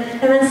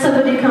 and then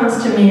somebody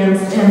comes to me and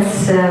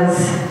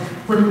says,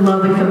 with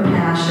love and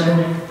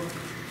compassion,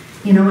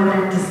 "You know what,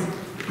 that just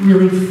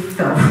really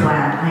fell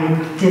flat. I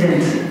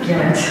didn't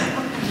get it."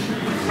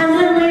 And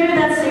then later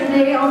that same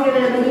day, I'll get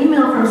an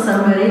email from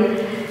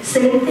somebody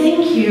saying,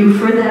 "Thank you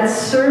for that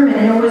sermon.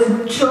 It was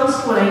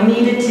just what I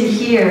needed to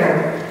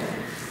hear."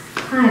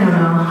 I don't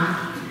know.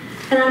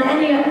 And on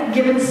any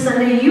given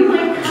Sunday, you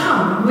might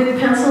come with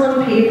pencil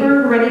and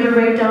paper, ready to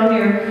write down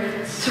your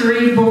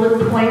 3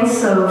 bullet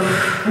points of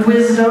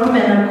wisdom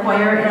and a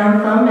choir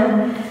anthem,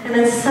 and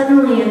then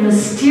suddenly and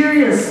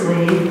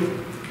mysteriously,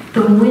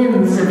 the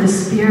winds of the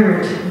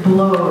Spirit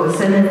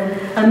blows, and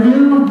a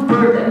new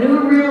birth, a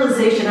new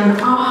realization,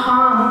 an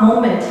aha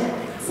moment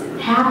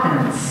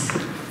happens.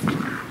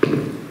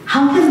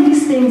 How can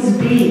these things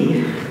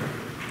be?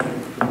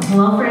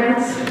 Well,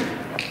 friends,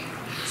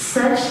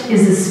 such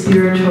is the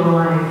spiritual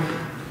life.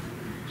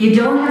 You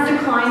don't have to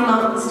climb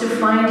mountains to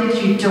find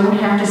it. You don't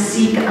have to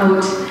seek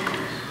out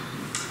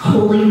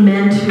holy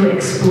men to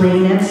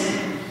explain it.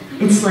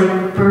 It's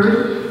like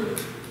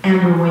birth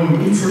and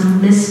wind. It's a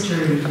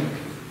mystery.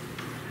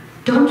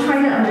 Don't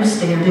try to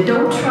understand it.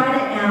 Don't try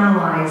to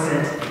analyze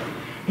it.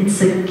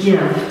 It's a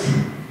gift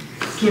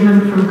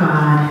given from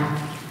God.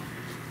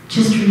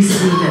 Just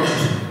receive it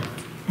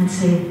and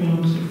say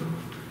thank you.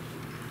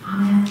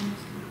 Amen.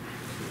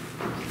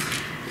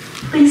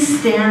 Please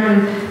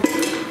stand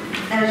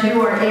as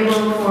you are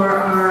able for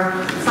our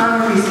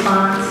song of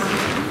response,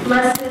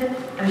 Blessed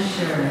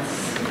Assurance.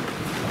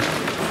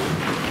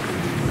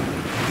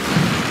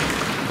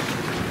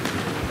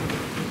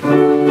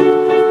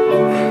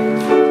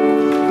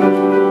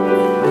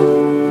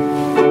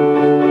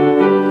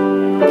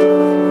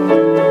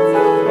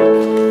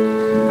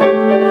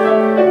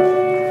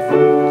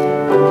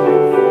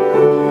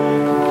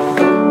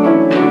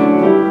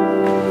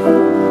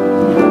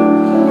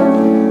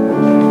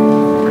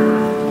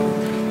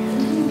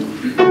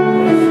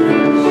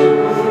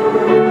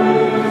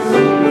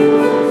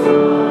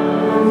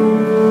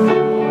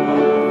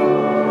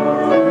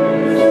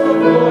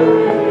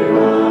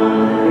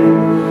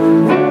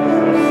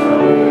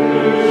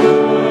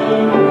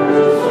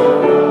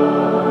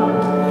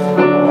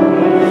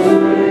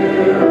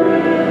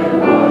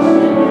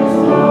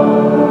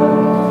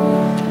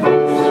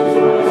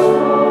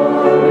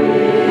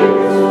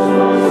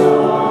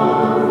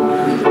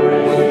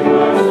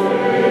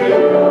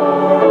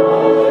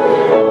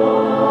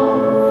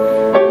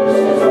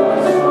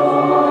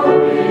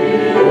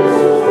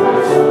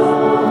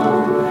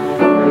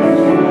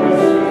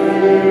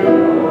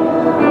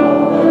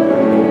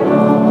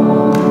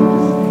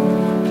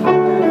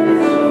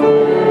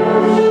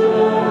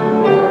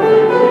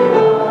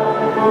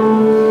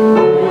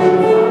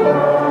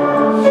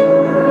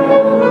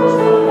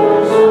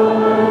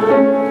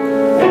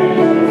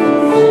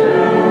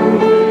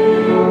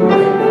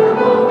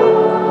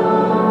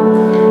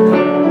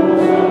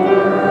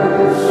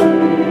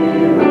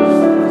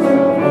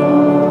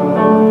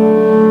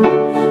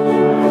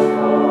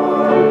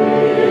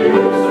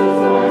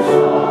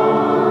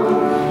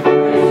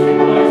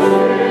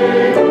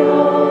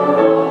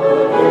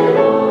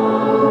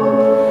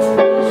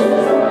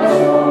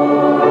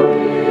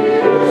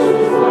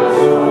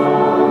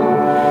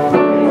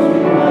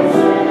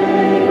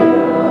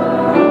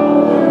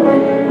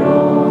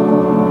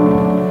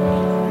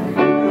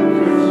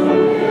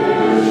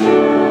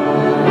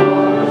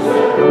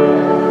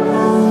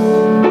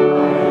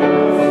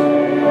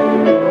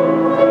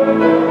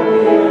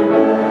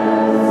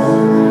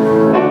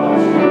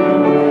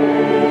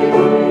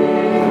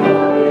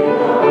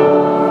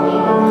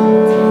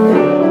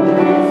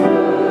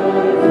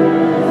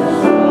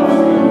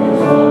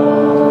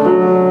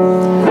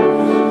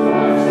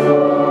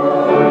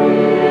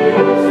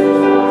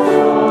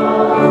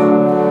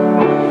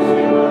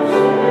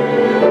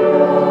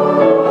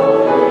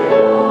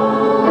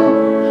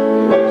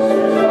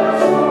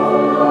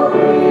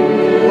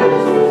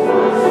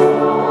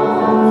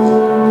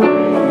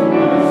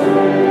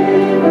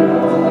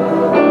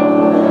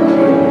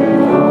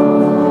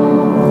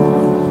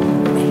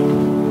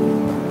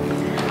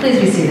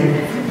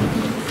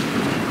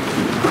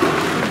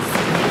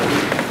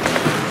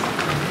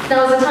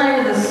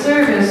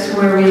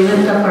 we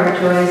lift up our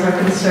joys, our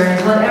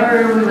concerns,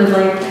 whatever we would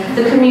like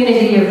the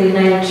community of the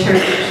United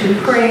Church to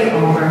pray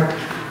over.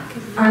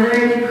 Are there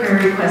any prayer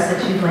requests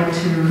that you'd like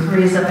to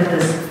raise up at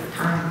this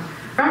time?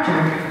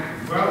 Roger.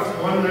 Well,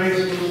 one nice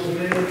little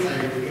thing, I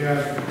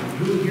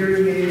have new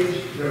hearing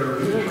aids that are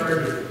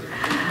rechargeable.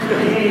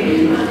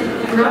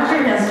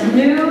 Roger has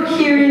new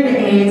hearing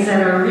aids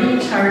that are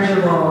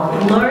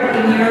rechargeable. Lord,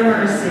 in your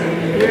mercy.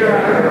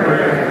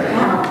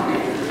 Wow.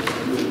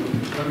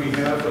 On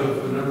behalf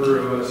of a number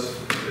of us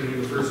sitting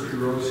in the first few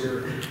rows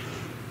here,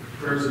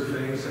 prayers of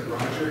thanks that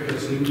Roger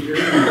has new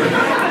hearing aids.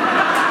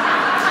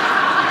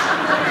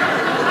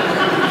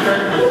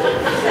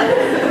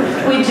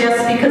 We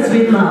jest because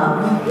we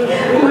love.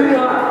 We're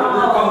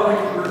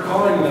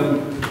calling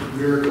them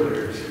miracle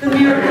ears. The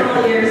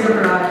miracle years of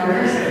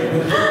Rogers.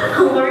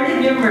 Lord,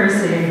 in your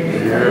mercy.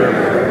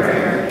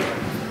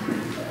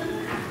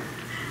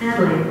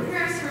 Natalie.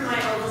 Prayers for my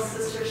oldest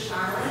sister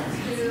Charlotte,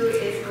 who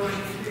is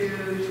going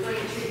through 20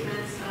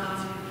 treatments of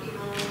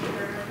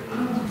chemotherapy.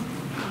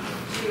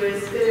 She was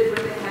fitted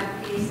with a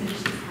headpiece and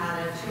she's had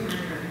a tumor in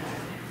her head.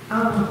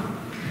 Oh,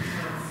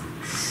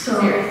 so,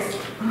 Serious.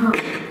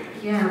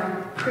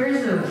 yeah,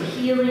 prayers of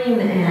healing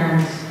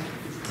and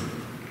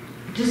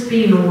just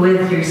being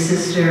with your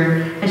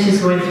sister as she's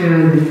going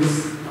through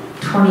these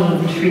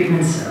 20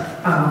 treatments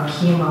of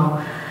chemo.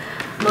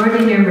 Lord,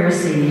 in your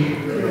mercy.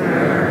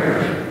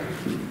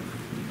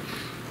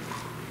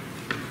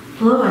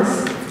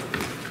 Lois.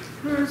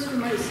 Prayers for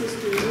my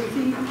sister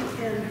Ruthie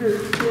and her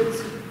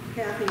kids,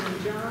 Kathy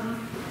and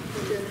John,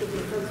 the death of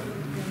their husband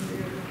and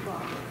their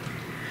father.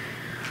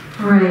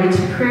 Right,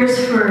 prayers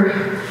for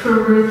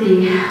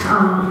Ruthie,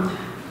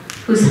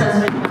 whose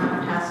husband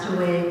passed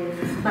away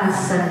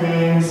last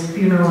Sunday, and his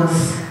funeral was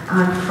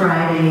on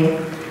Friday.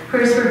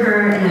 Prayers for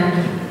her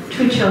and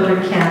 2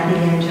 children, Kathy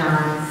and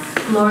John.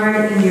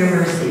 Lord, in your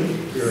mercy.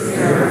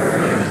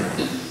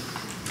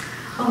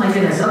 Oh my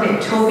goodness. Okay,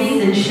 Toby,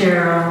 then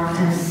Cheryl,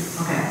 and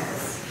okay,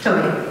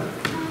 Toby.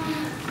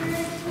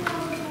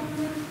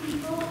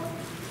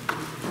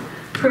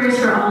 Prayers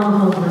for all the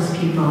homeless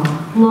people.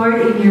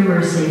 Lord, in your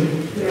mercy.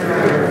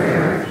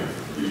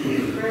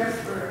 Prayers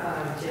for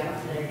Jeff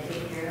that I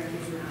take care of,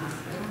 he's in the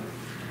hospital.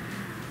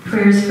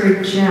 Prayers for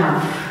Jeff.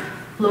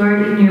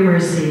 Lord, in your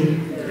mercy.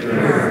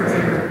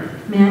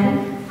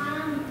 Maddie?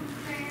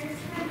 Prayers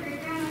for great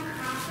grandma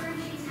Crawford,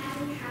 she's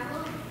having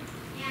trouble,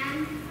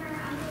 and for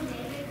Uncle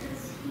David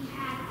because he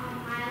had a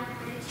mild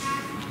heart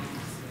attack.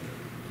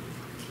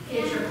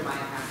 It's your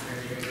bypass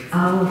surgery.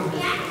 Oh.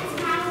 Yeah, it's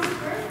Miles'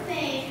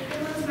 birthday. It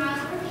was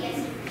Miles' birthday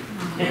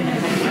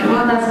yesterday.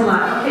 Well, that's a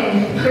lot. Okay.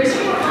 Prayers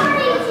for,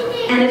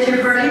 and it's your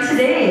birthday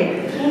today.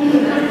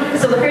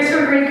 So prayers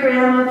for great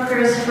grandma,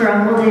 prayers for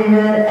Uncle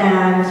David,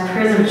 and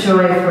prayers of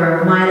joy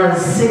for Mila's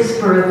 6th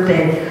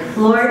birthday.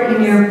 Lord,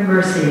 in your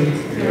mercy.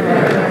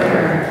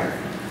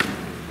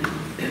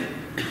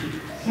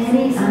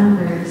 Any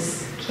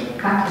others?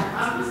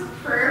 Cocktails. Just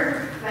prayer,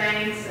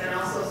 thanks, and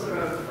also sort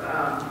of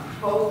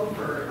hope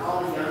for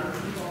all the young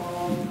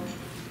people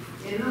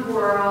in the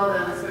world,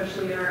 and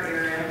especially in our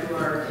area, who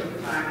are taking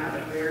time out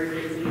of very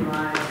busy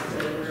lives to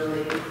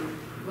really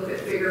look at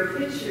bigger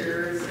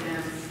pictures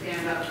and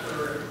stand up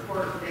for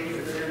important things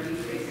that they're going to be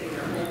facing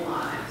their whole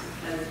lives,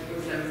 as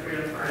was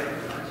demonstrated Friday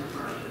with a bunch of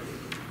marches.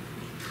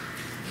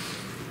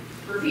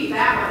 Repeat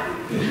that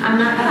one. I'm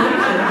not going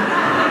to.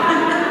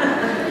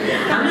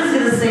 I'm just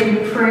going to say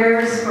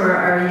prayers for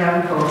our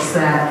young folks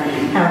that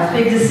have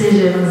big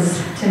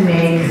decisions to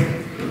make.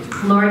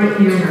 Lord,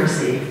 in your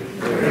mercy.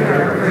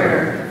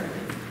 Prayer.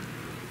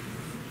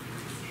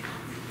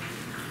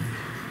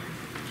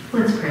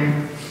 Let's pray.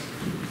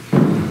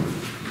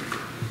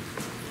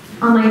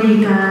 Almighty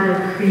God of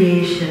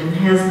creation,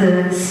 as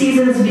the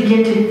seasons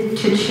begin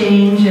to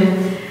change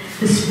and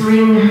the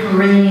spring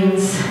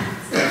rains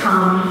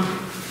come,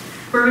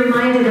 we're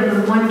reminded of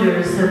the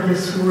wonders of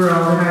this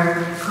world and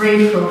are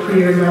grateful for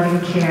your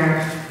loving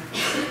care.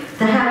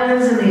 The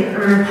heavens and the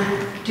earth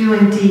do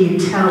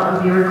indeed tell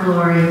of your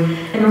glory,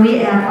 and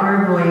we add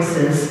our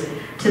voices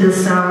to the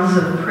sounds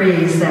of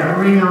praise that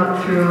ring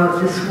out throughout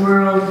this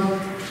world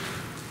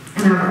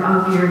and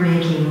of your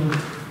making.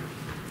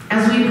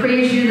 As we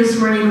praise you this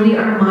morning, we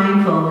are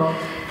mindful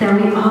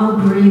that we all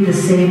breathe the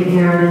same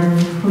air,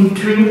 and we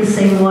drink the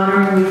same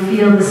water, and we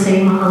feel the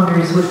same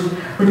hungers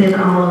within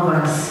all of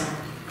us.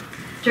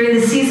 During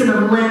the season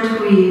of Lent,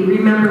 we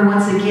remember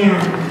once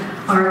again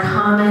our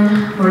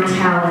common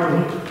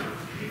mortality.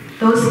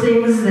 Those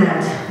things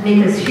that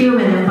make us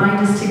human and bind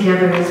us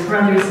together as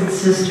brothers and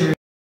sisters.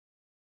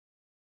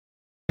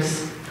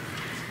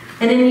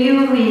 And in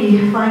you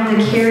we find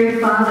the caring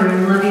father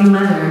and loving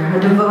mother, a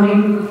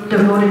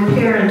devoted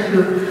parent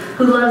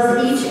who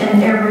loves each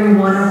and every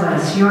one of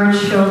us, your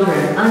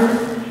children,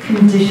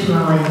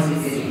 unconditionally.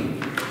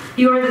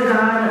 You are the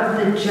God of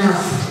the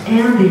just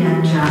and the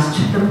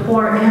unjust, the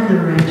poor and the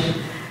rich,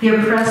 the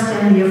oppressed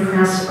and the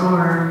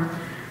oppressor,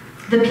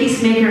 the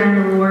peacemaker and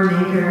the war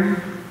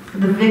maker,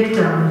 the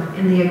victim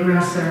and the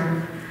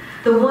aggressor,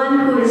 the one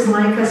who is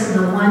like us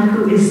and the one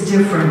who is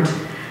different,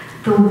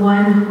 the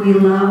one we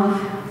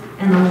love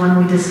and the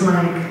one we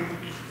dislike.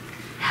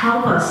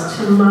 Help us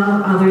to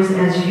love others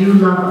as you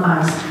love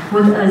us,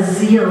 with a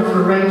zeal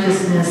for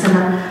righteousness and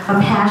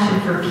a passion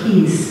for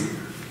peace.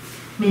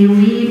 May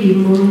we be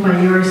moved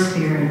by your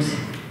Spirit.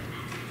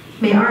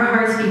 May our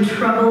hearts be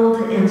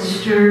troubled and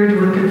stirred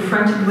when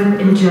confronted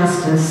with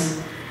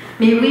injustice.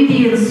 May we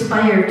be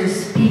inspired to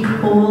speak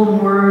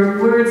bold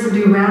words and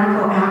do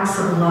radical acts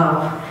of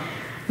love.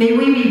 May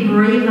we be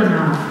brave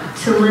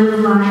enough to live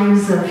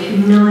lives of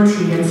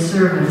humility and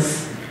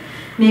service.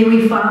 May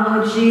we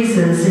follow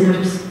Jesus in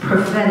his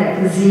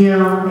prophetic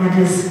zeal and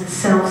his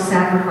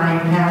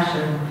self-sacrificing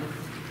passion.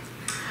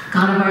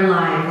 God of our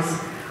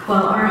lives,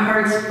 while our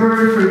hearts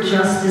burn for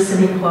justice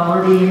and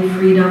equality and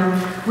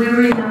freedom, we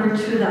remember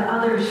too the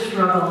other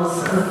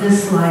struggles of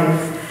this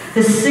life,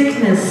 the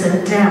sickness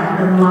and death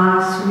and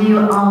loss we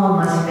all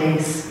must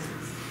face.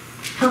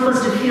 Help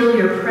us to feel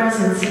your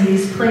presence in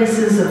these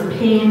places of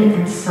pain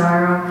and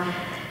sorrow,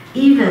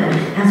 even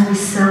as we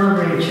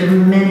celebrate your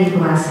many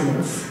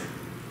blessings.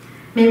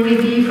 May we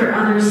be for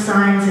others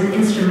signs and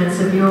instruments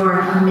of your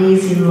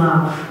amazing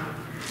love.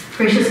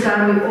 Gracious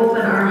God, we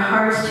open our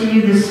hearts to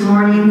you this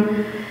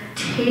morning.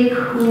 Take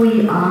who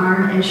we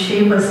are and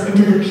shape us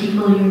into the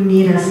people you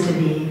need us to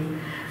be.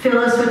 Fill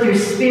us with your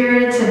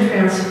Spirit and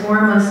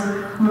transform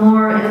us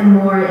more and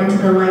more into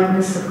the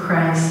likeness of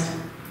Christ,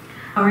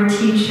 our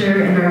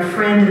teacher and our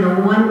friend and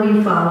the one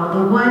we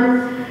follow, the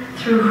one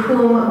through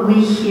whom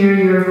we hear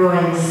your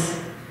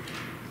voice.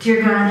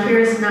 Dear God,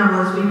 hear us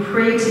now as we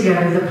pray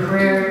together the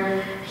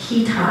prayer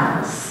he taught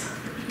us.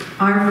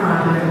 Our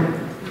Father,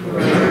 who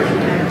art in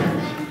heaven,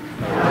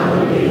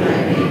 hallowed be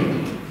thy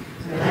name.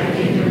 Thy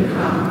kingdom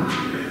come,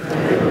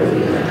 thy will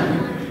be done,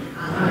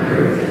 on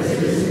earth as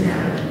it is in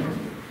heaven.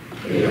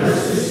 Give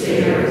us this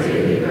day our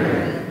daily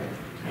bread,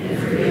 and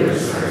forgive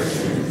us our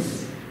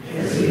sins,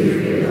 as we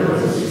forgive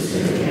those who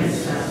sin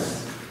against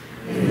us.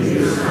 And lead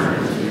us not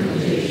into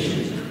temptation,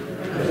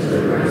 but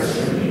deliver us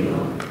from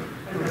evil.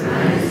 For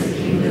thine is the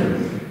kingdom,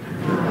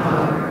 and the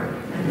power,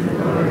 and the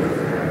glory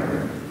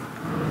forever.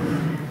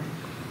 Amen.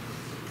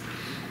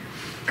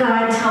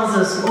 God tells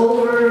us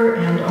over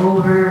and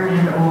over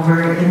and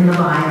over in the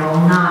Bible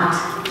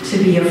not to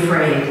be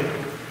afraid.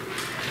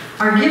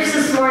 Our gifts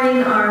this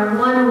morning are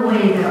one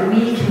way that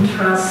we can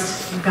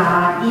trust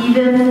God,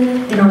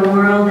 even in a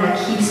world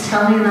that keeps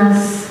telling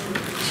us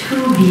to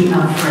be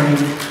afraid.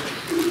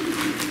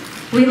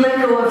 We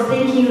let go of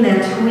thinking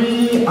that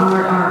we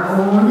are our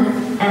own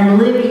and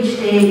live each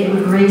day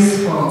in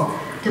graceful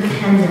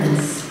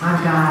dependence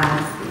on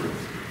God.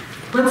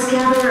 Let's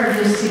gather our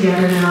gifts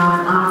together now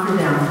and offer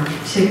them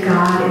to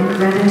God in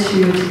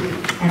gratitude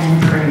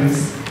and in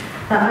praise.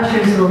 The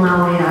ushers will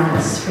now wait on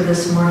us for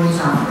this morning's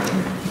offering.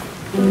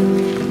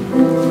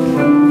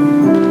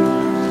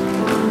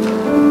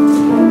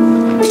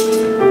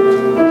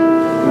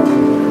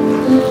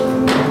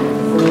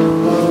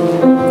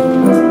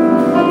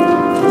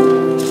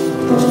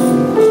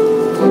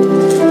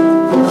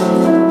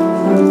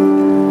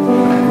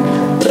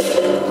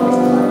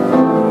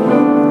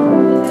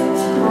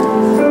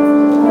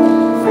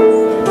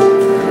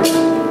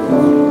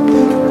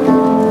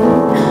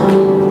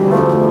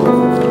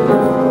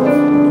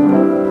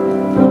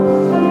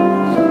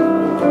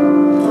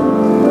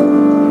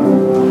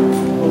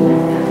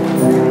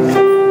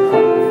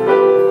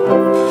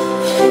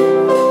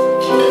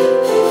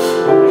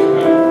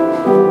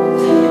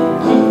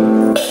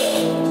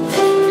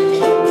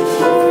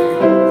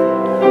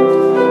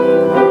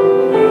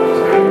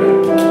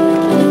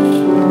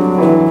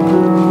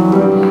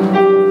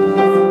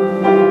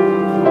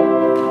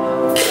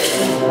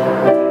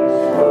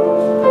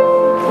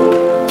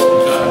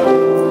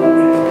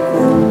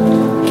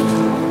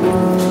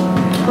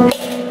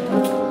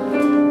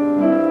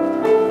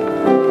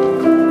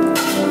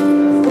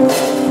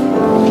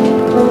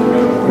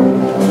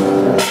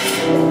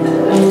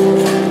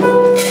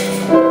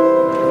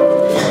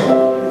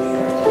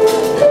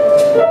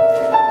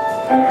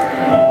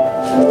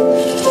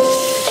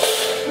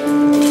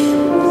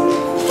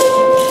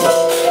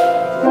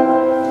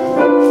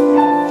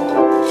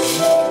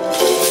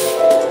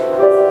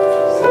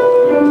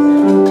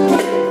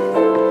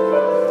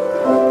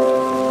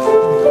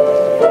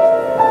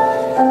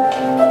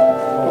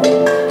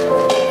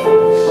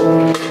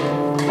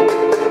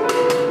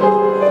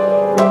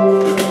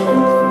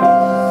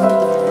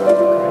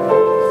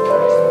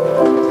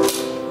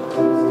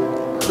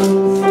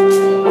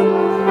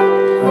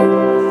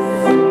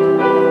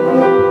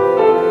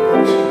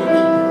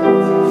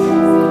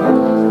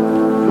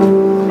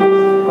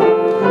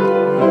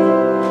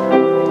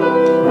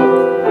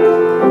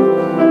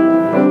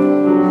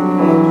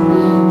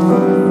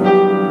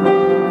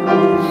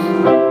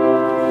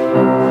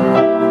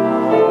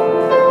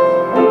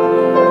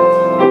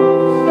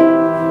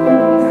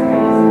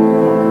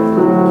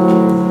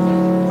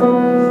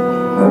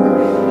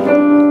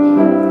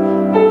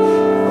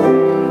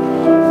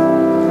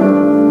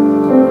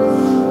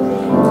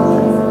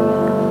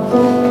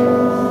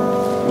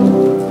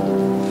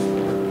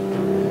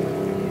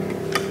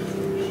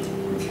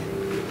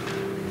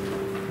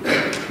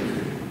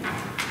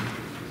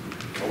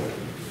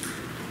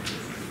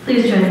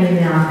 please join me in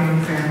the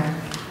offering prayer?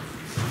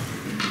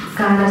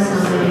 God of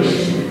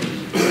salvation,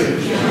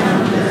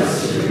 challenge us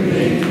to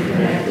remain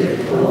connected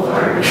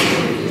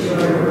wholeheartedly to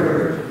your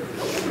word,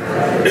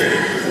 rather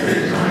than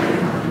spend time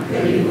on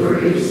petty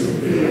worries and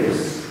fears.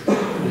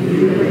 You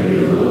and you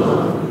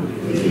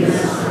alone lead us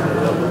on a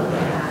noble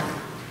path.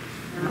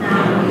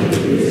 Now we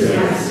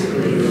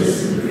enthusiastically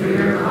listen for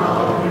your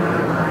call in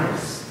our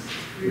lives.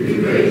 We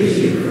praise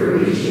you for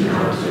reaching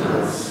out to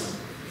us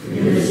in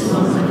this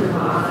moment of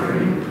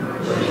offering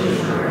what is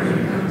our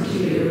income to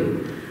you.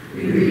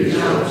 We reach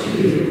out to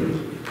you.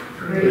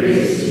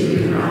 Praise to you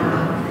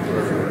now and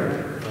forever.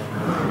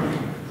 Amen.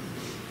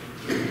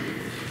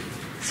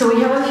 So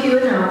we have a few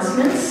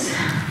announcements.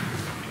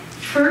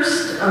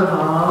 First of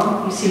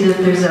all, you see that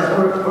there's an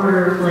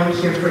order blank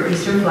here for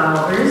Easter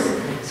flowers.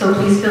 So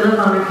please fill it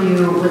out if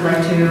you would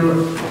like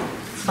to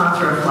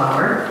sponsor a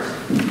flower.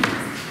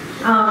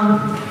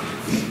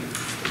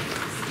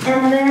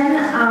 And then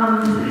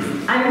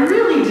I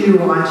really do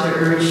want to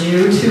urge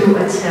you to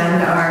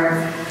attend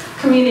our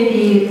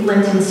community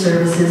Lenten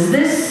services.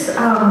 This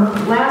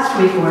last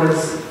week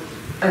was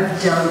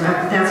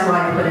that's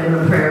why I put in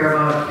the prayer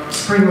about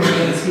spring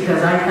rains,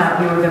 because I thought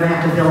we were going to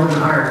have to build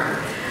an ark.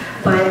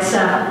 But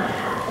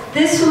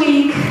this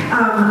week,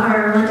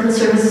 our Lenten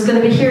service is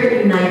going to be here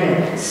at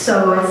United.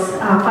 So it's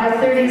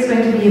 5:30 is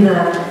going to be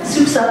the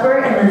soup supper,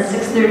 and then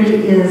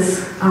 6:30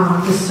 is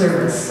the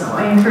service. So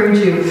I encourage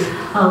you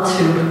all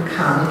to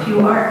come if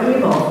you are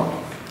able.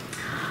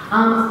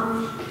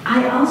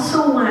 I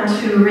also want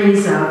to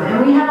raise up,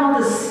 and we have all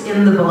this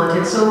in the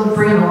bulletin, so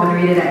bring it home and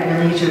read it at your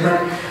leisure,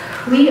 but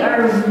we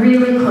are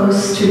really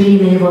close to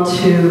being able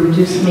to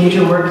do some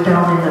major work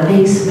down in the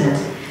basement.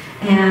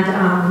 And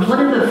one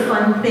of the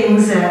fun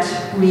things that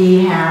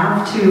we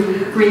have to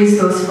raise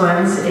those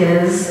funds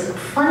is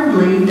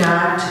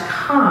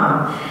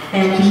fundly.com.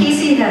 And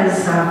Casey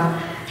has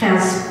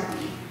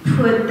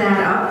put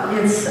that up.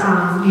 It's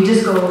you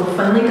just go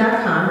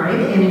fundly.com, right,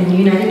 and in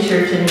United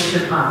Church, and it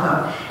should pop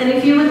up. And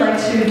if you would like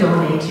to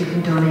donate, you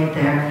can donate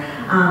there.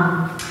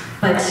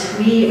 But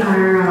we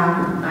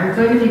are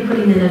going to be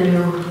putting in a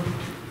new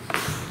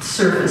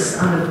surface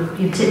on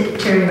the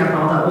tearing up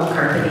all the old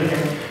carpeting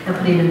and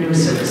putting in a new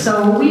surface.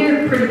 So we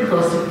are pretty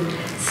close to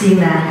seeing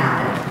that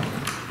happen.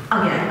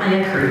 Again, I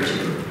encourage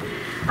you.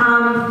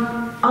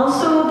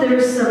 Also,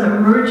 there's some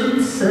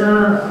emergency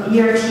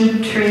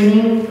ERT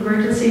training.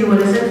 Emergency, what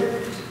is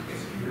it?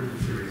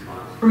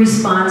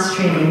 Response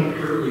training.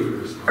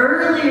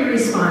 Early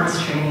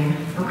response training.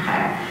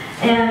 Okay.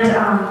 And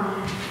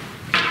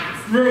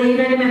the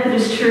United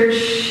Methodist Church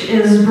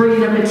is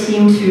bringing up a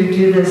team to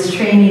do this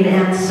training,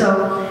 and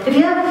so if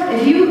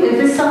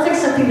it sounds like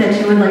something that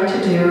you would like to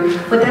do,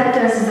 what that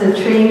does is it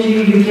trains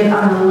you, you get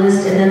on the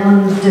list, and then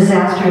when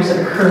disasters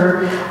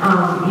occur,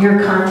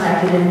 you're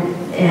contacted,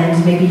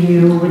 and maybe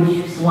you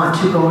would want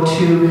to go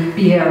to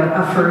be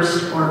a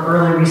first or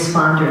early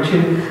responder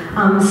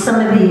to some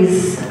of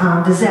these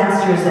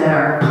disasters that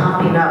are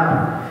popping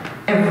up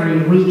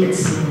every week, it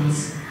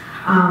seems.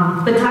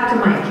 But talk to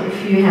Mike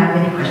if you have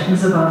any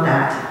questions about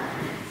that.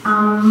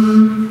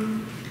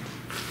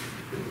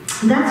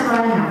 That's what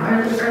I have.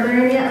 Are there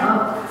any?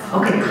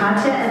 Okay,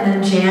 Katya, and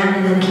then Jan,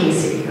 and then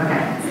Casey.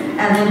 Okay,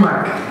 and then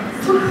Mark.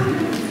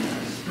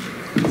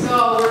 So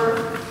we're,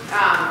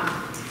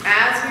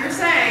 as we were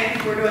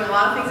saying, we're doing a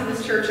lot of things in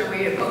this church, and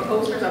we have put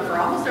posters up for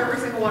almost every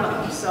single one of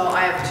them. So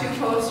I have 2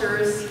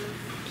 posters,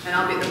 and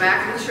I'll be at the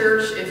back of the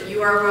church. If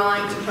you are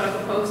willing to put up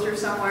a poster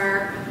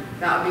somewhere,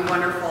 that would be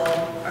wonderful.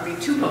 I mean,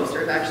 2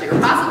 posters actually, or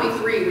possibly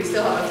 3. We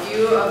still have a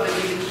few of the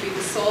Need to Feed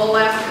the Soul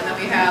left, and then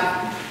we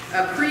have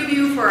a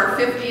preview for our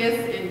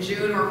 50th in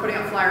June. We're putting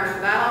up flyers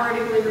for that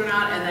already, believe it or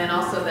not, and then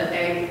also the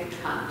egg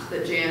hunt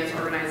that Jan is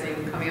organizing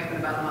coming up in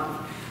about a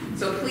month.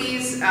 So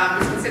please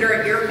just consider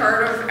it your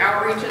part of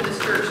outreach in this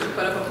church to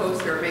put up a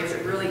poster. It makes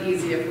it really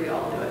easy if we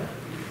all do it.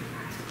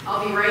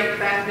 I'll be right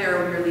back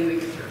there when you're leaving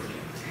the church.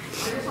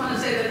 I just want to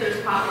say that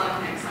there's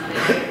potluck next Sunday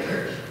at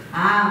church.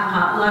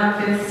 Potluck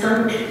 5th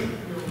Sunday.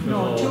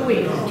 No, 2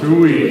 weeks. 2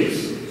 weeks.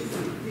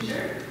 You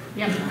sure?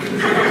 Yep.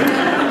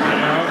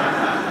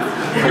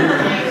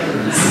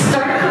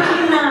 Start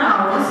cooking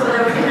now, so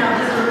that we can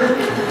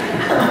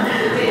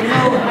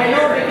have I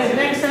know because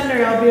next Sunday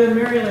I'll be in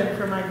Maryland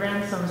for my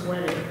grandson's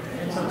wedding,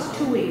 and so it's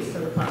 2 weeks to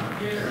the pub.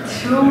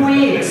 2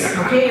 weeks.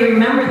 Okay,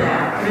 remember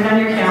that. Put it on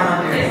your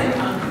calendar.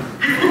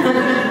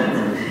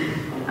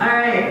 All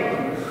right.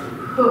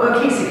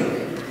 Casey.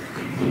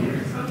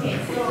 Okay,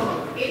 so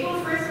April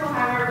 1st we'll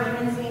have our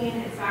women's meeting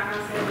at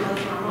Stockholm Center as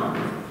normal.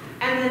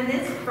 And then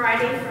this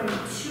Friday from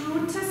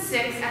 2 to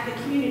 6 at the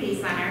community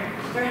center,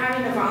 they're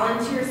having a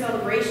volunteer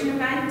celebration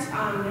event.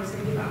 There's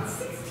going to be about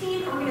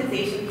 16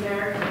 organizations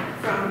there,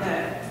 from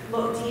the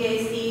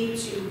DAC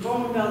to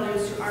Bone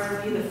Builders to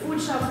RV. The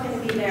food shelf's going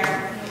to be there.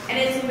 And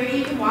it's where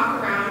you can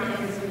walk around, and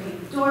there's going to be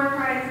door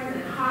prizes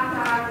and hot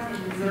dogs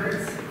and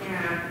desserts.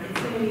 And it's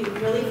going to be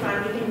really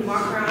fun. You can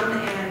walk around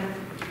and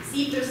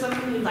see if there's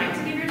something you'd like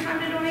to give your time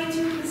to donate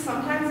to, because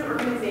sometimes the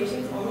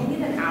organizations only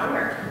need an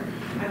hour.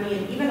 I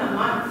mean, even a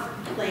month,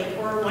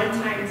 or a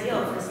one-time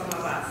deal for some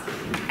of us.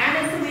 And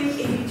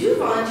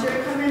volunteer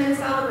to come in and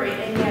celebrate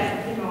and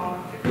get, you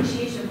know,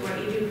 appreciation for what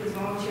you do, because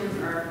volunteers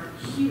are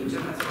huge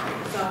on this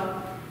project.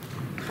 So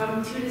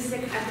come 2 to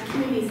 6 at the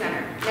community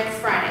center next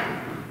Friday.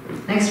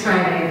 Next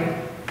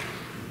Friday.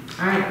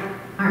 All right,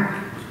 Mark.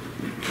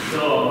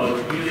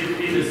 So, Music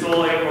Feed the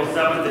Soul, April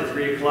 7th at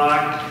 3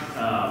 o'clock. I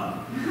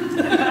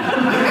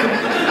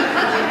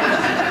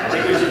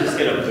think we should just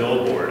get a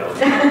billboard out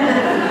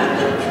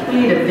there. We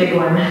need a big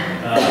one.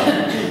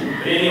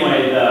 But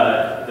anyway,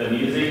 the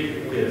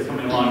music is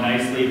coming along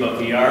nicely, but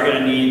we are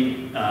going to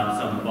need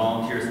some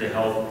volunteers to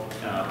help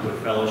with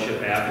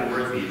fellowship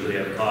afterwards. We usually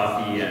have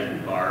coffee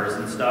and bars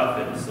and stuff,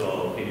 and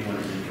so if anyone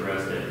is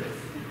interested,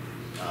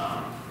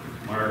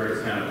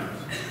 Margaret's kind of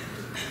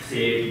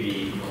saved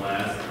me the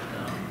last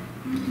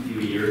few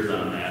years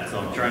on that, so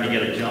I'm trying to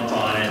get a jump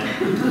on it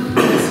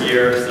this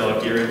year. So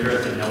if you're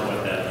interested in help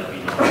with that, let me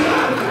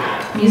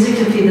know. Music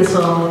to Feed the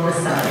Soul this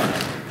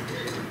Saturday.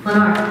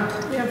 Lenore.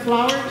 You have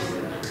flowers?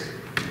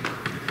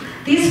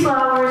 These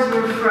flowers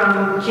were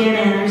from Jan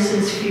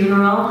Anderson's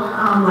funeral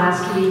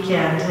last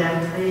weekend,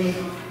 and they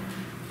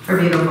are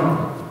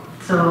beautiful.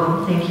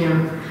 So thank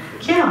you.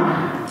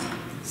 Kim.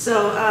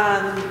 So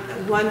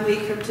 1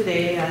 week from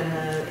today, on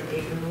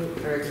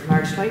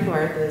March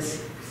 24th,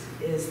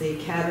 is the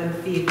Cabin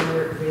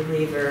Fever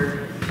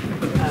Reliever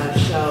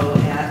show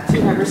at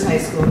Two Harbors High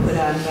School, put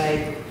on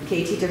by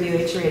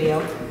KTWH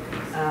Radio.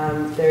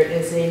 There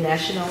is a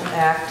national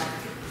act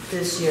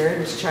this year.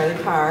 It's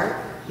Charlie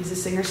Parr. He's a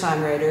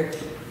singer-songwriter,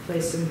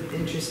 plays some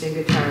interesting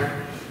guitar,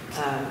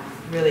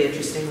 really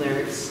interesting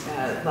lyrics.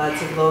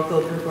 Lots of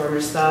local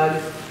performers.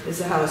 Thug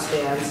is a house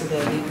band, so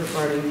they'll be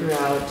performing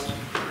throughout.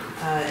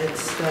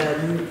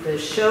 The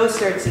show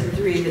starts at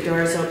 3, the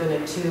doors open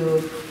at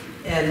 2,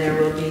 and there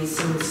will be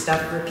some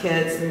stuff for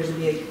kids. There's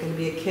going to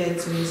be a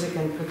kids' music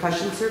and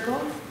percussion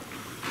circle,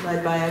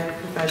 led by a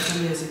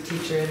professional music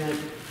teacher, and that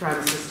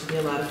promises to be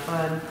a lot of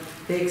fun.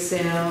 Bake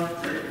sale.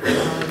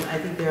 I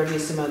think there will be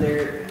some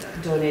other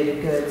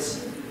donated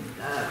goods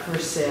for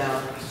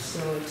sale. So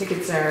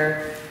tickets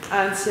are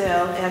on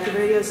sale at the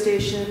radio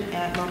station,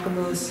 at Mocha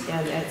Moose,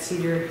 and at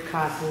Cedar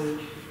Coffee.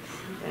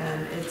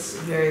 And it's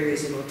very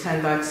reasonable.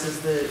 $10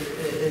 is the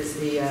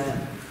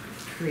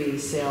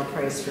pre-sale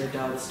price for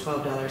adults.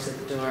 $12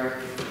 at the door.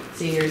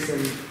 Seniors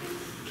and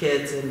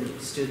kids and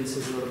students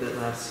is a little bit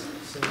less.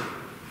 So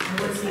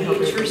what's the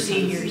age for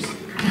seniors?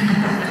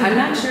 I'm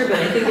not sure, but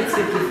I think it's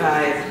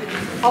 55.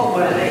 Oh,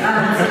 well, I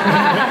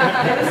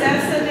was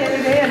asked that the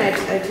other day, and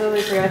I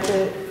totally forgot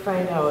to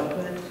find out.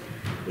 But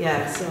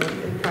yeah, so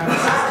it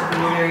promises to be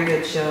a very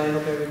good show. I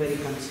hope everybody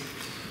comes.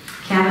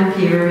 Cabin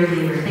Fever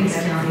Reliever. Thanks,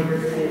 Kelly.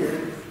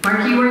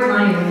 Mark, you weren't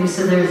lying when you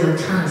said there's a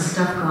ton of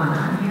stuff going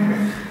on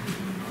here.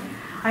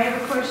 I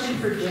have a question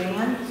for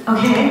Jan.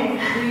 Okay.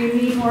 Do you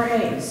need more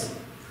eggs?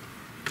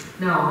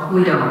 No,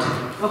 we don't.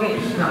 Okay.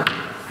 No.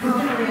 We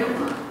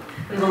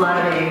have a lot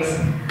of eggs.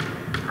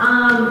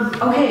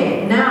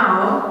 Okay,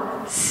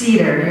 now,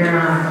 Cedar, you're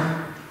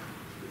on.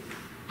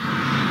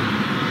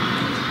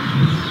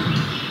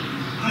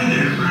 Hi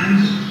there,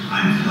 friends.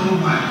 I'm Phil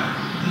White.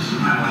 This is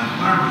my wife,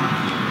 Barbara.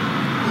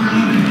 We're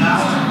living now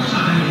in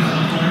Southern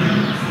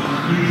California, so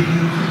I'm greeting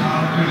you from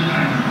our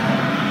retirement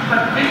home.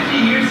 But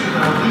 50 years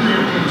ago, we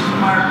lived in Two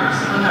Harbors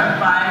with our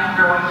 5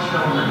 growing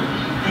children.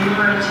 They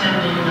were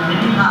attending the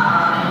Minnie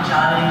Haha and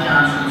Johnny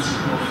Johnson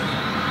schools.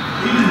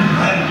 We've been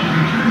invited to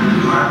return to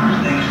Two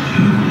Harbors next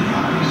June to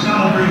help we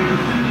celebrate the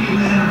 50th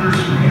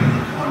anniversary of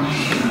the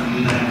formation of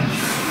the United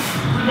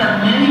Church. We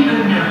have many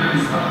good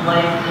memories of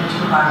life in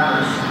Two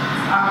Harbors.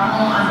 Our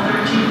home on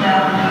 13th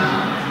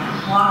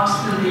Avenue walks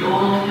through the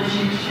old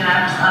fishing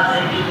shacks on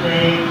Naked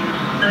Bay,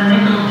 the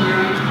nickel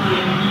Dairy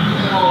Queen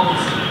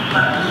homes,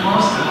 but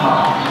most of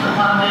all, the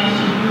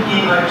foundation you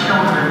gave our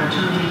children to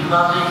lead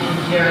loving and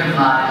caring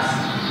lives.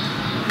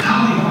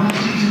 Now we hope to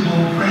see some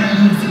old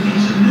friends and to meet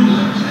some new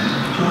ones as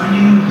we join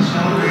you in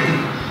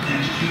celebrating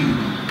next June.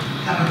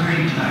 Have a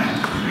great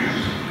time. Cheers.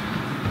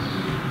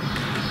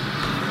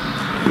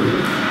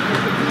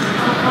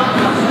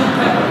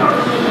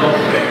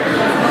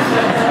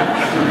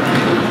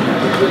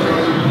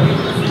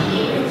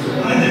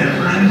 Hi there,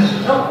 friends.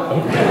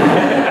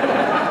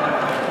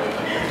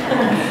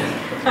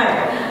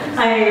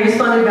 I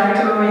responded back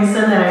to him when he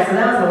said that. I said,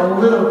 that was a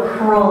little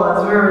cruel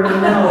as we were in the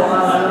middle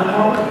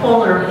of a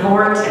polar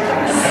vortex.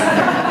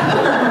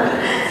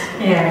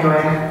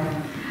 Anyway,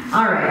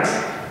 all right.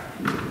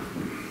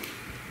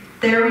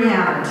 There we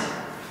have it.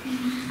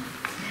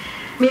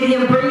 May the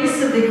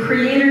embrace of the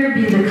Creator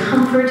be the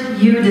comfort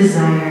you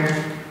desire.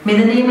 May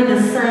the name of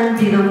the Son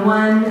be the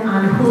one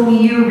on whom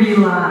you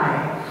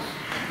rely.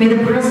 May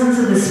the presence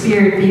of the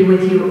Spirit be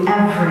with you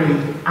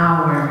every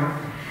hour.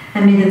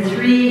 And may the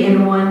 3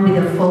 in 1 be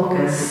the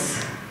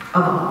focus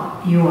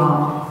of you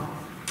all.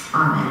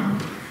 Amen.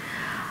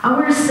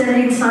 Our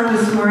sending song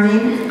this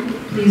morning,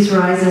 please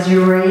rise as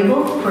you are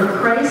able. For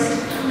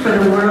Christ, for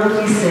the world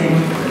we sing.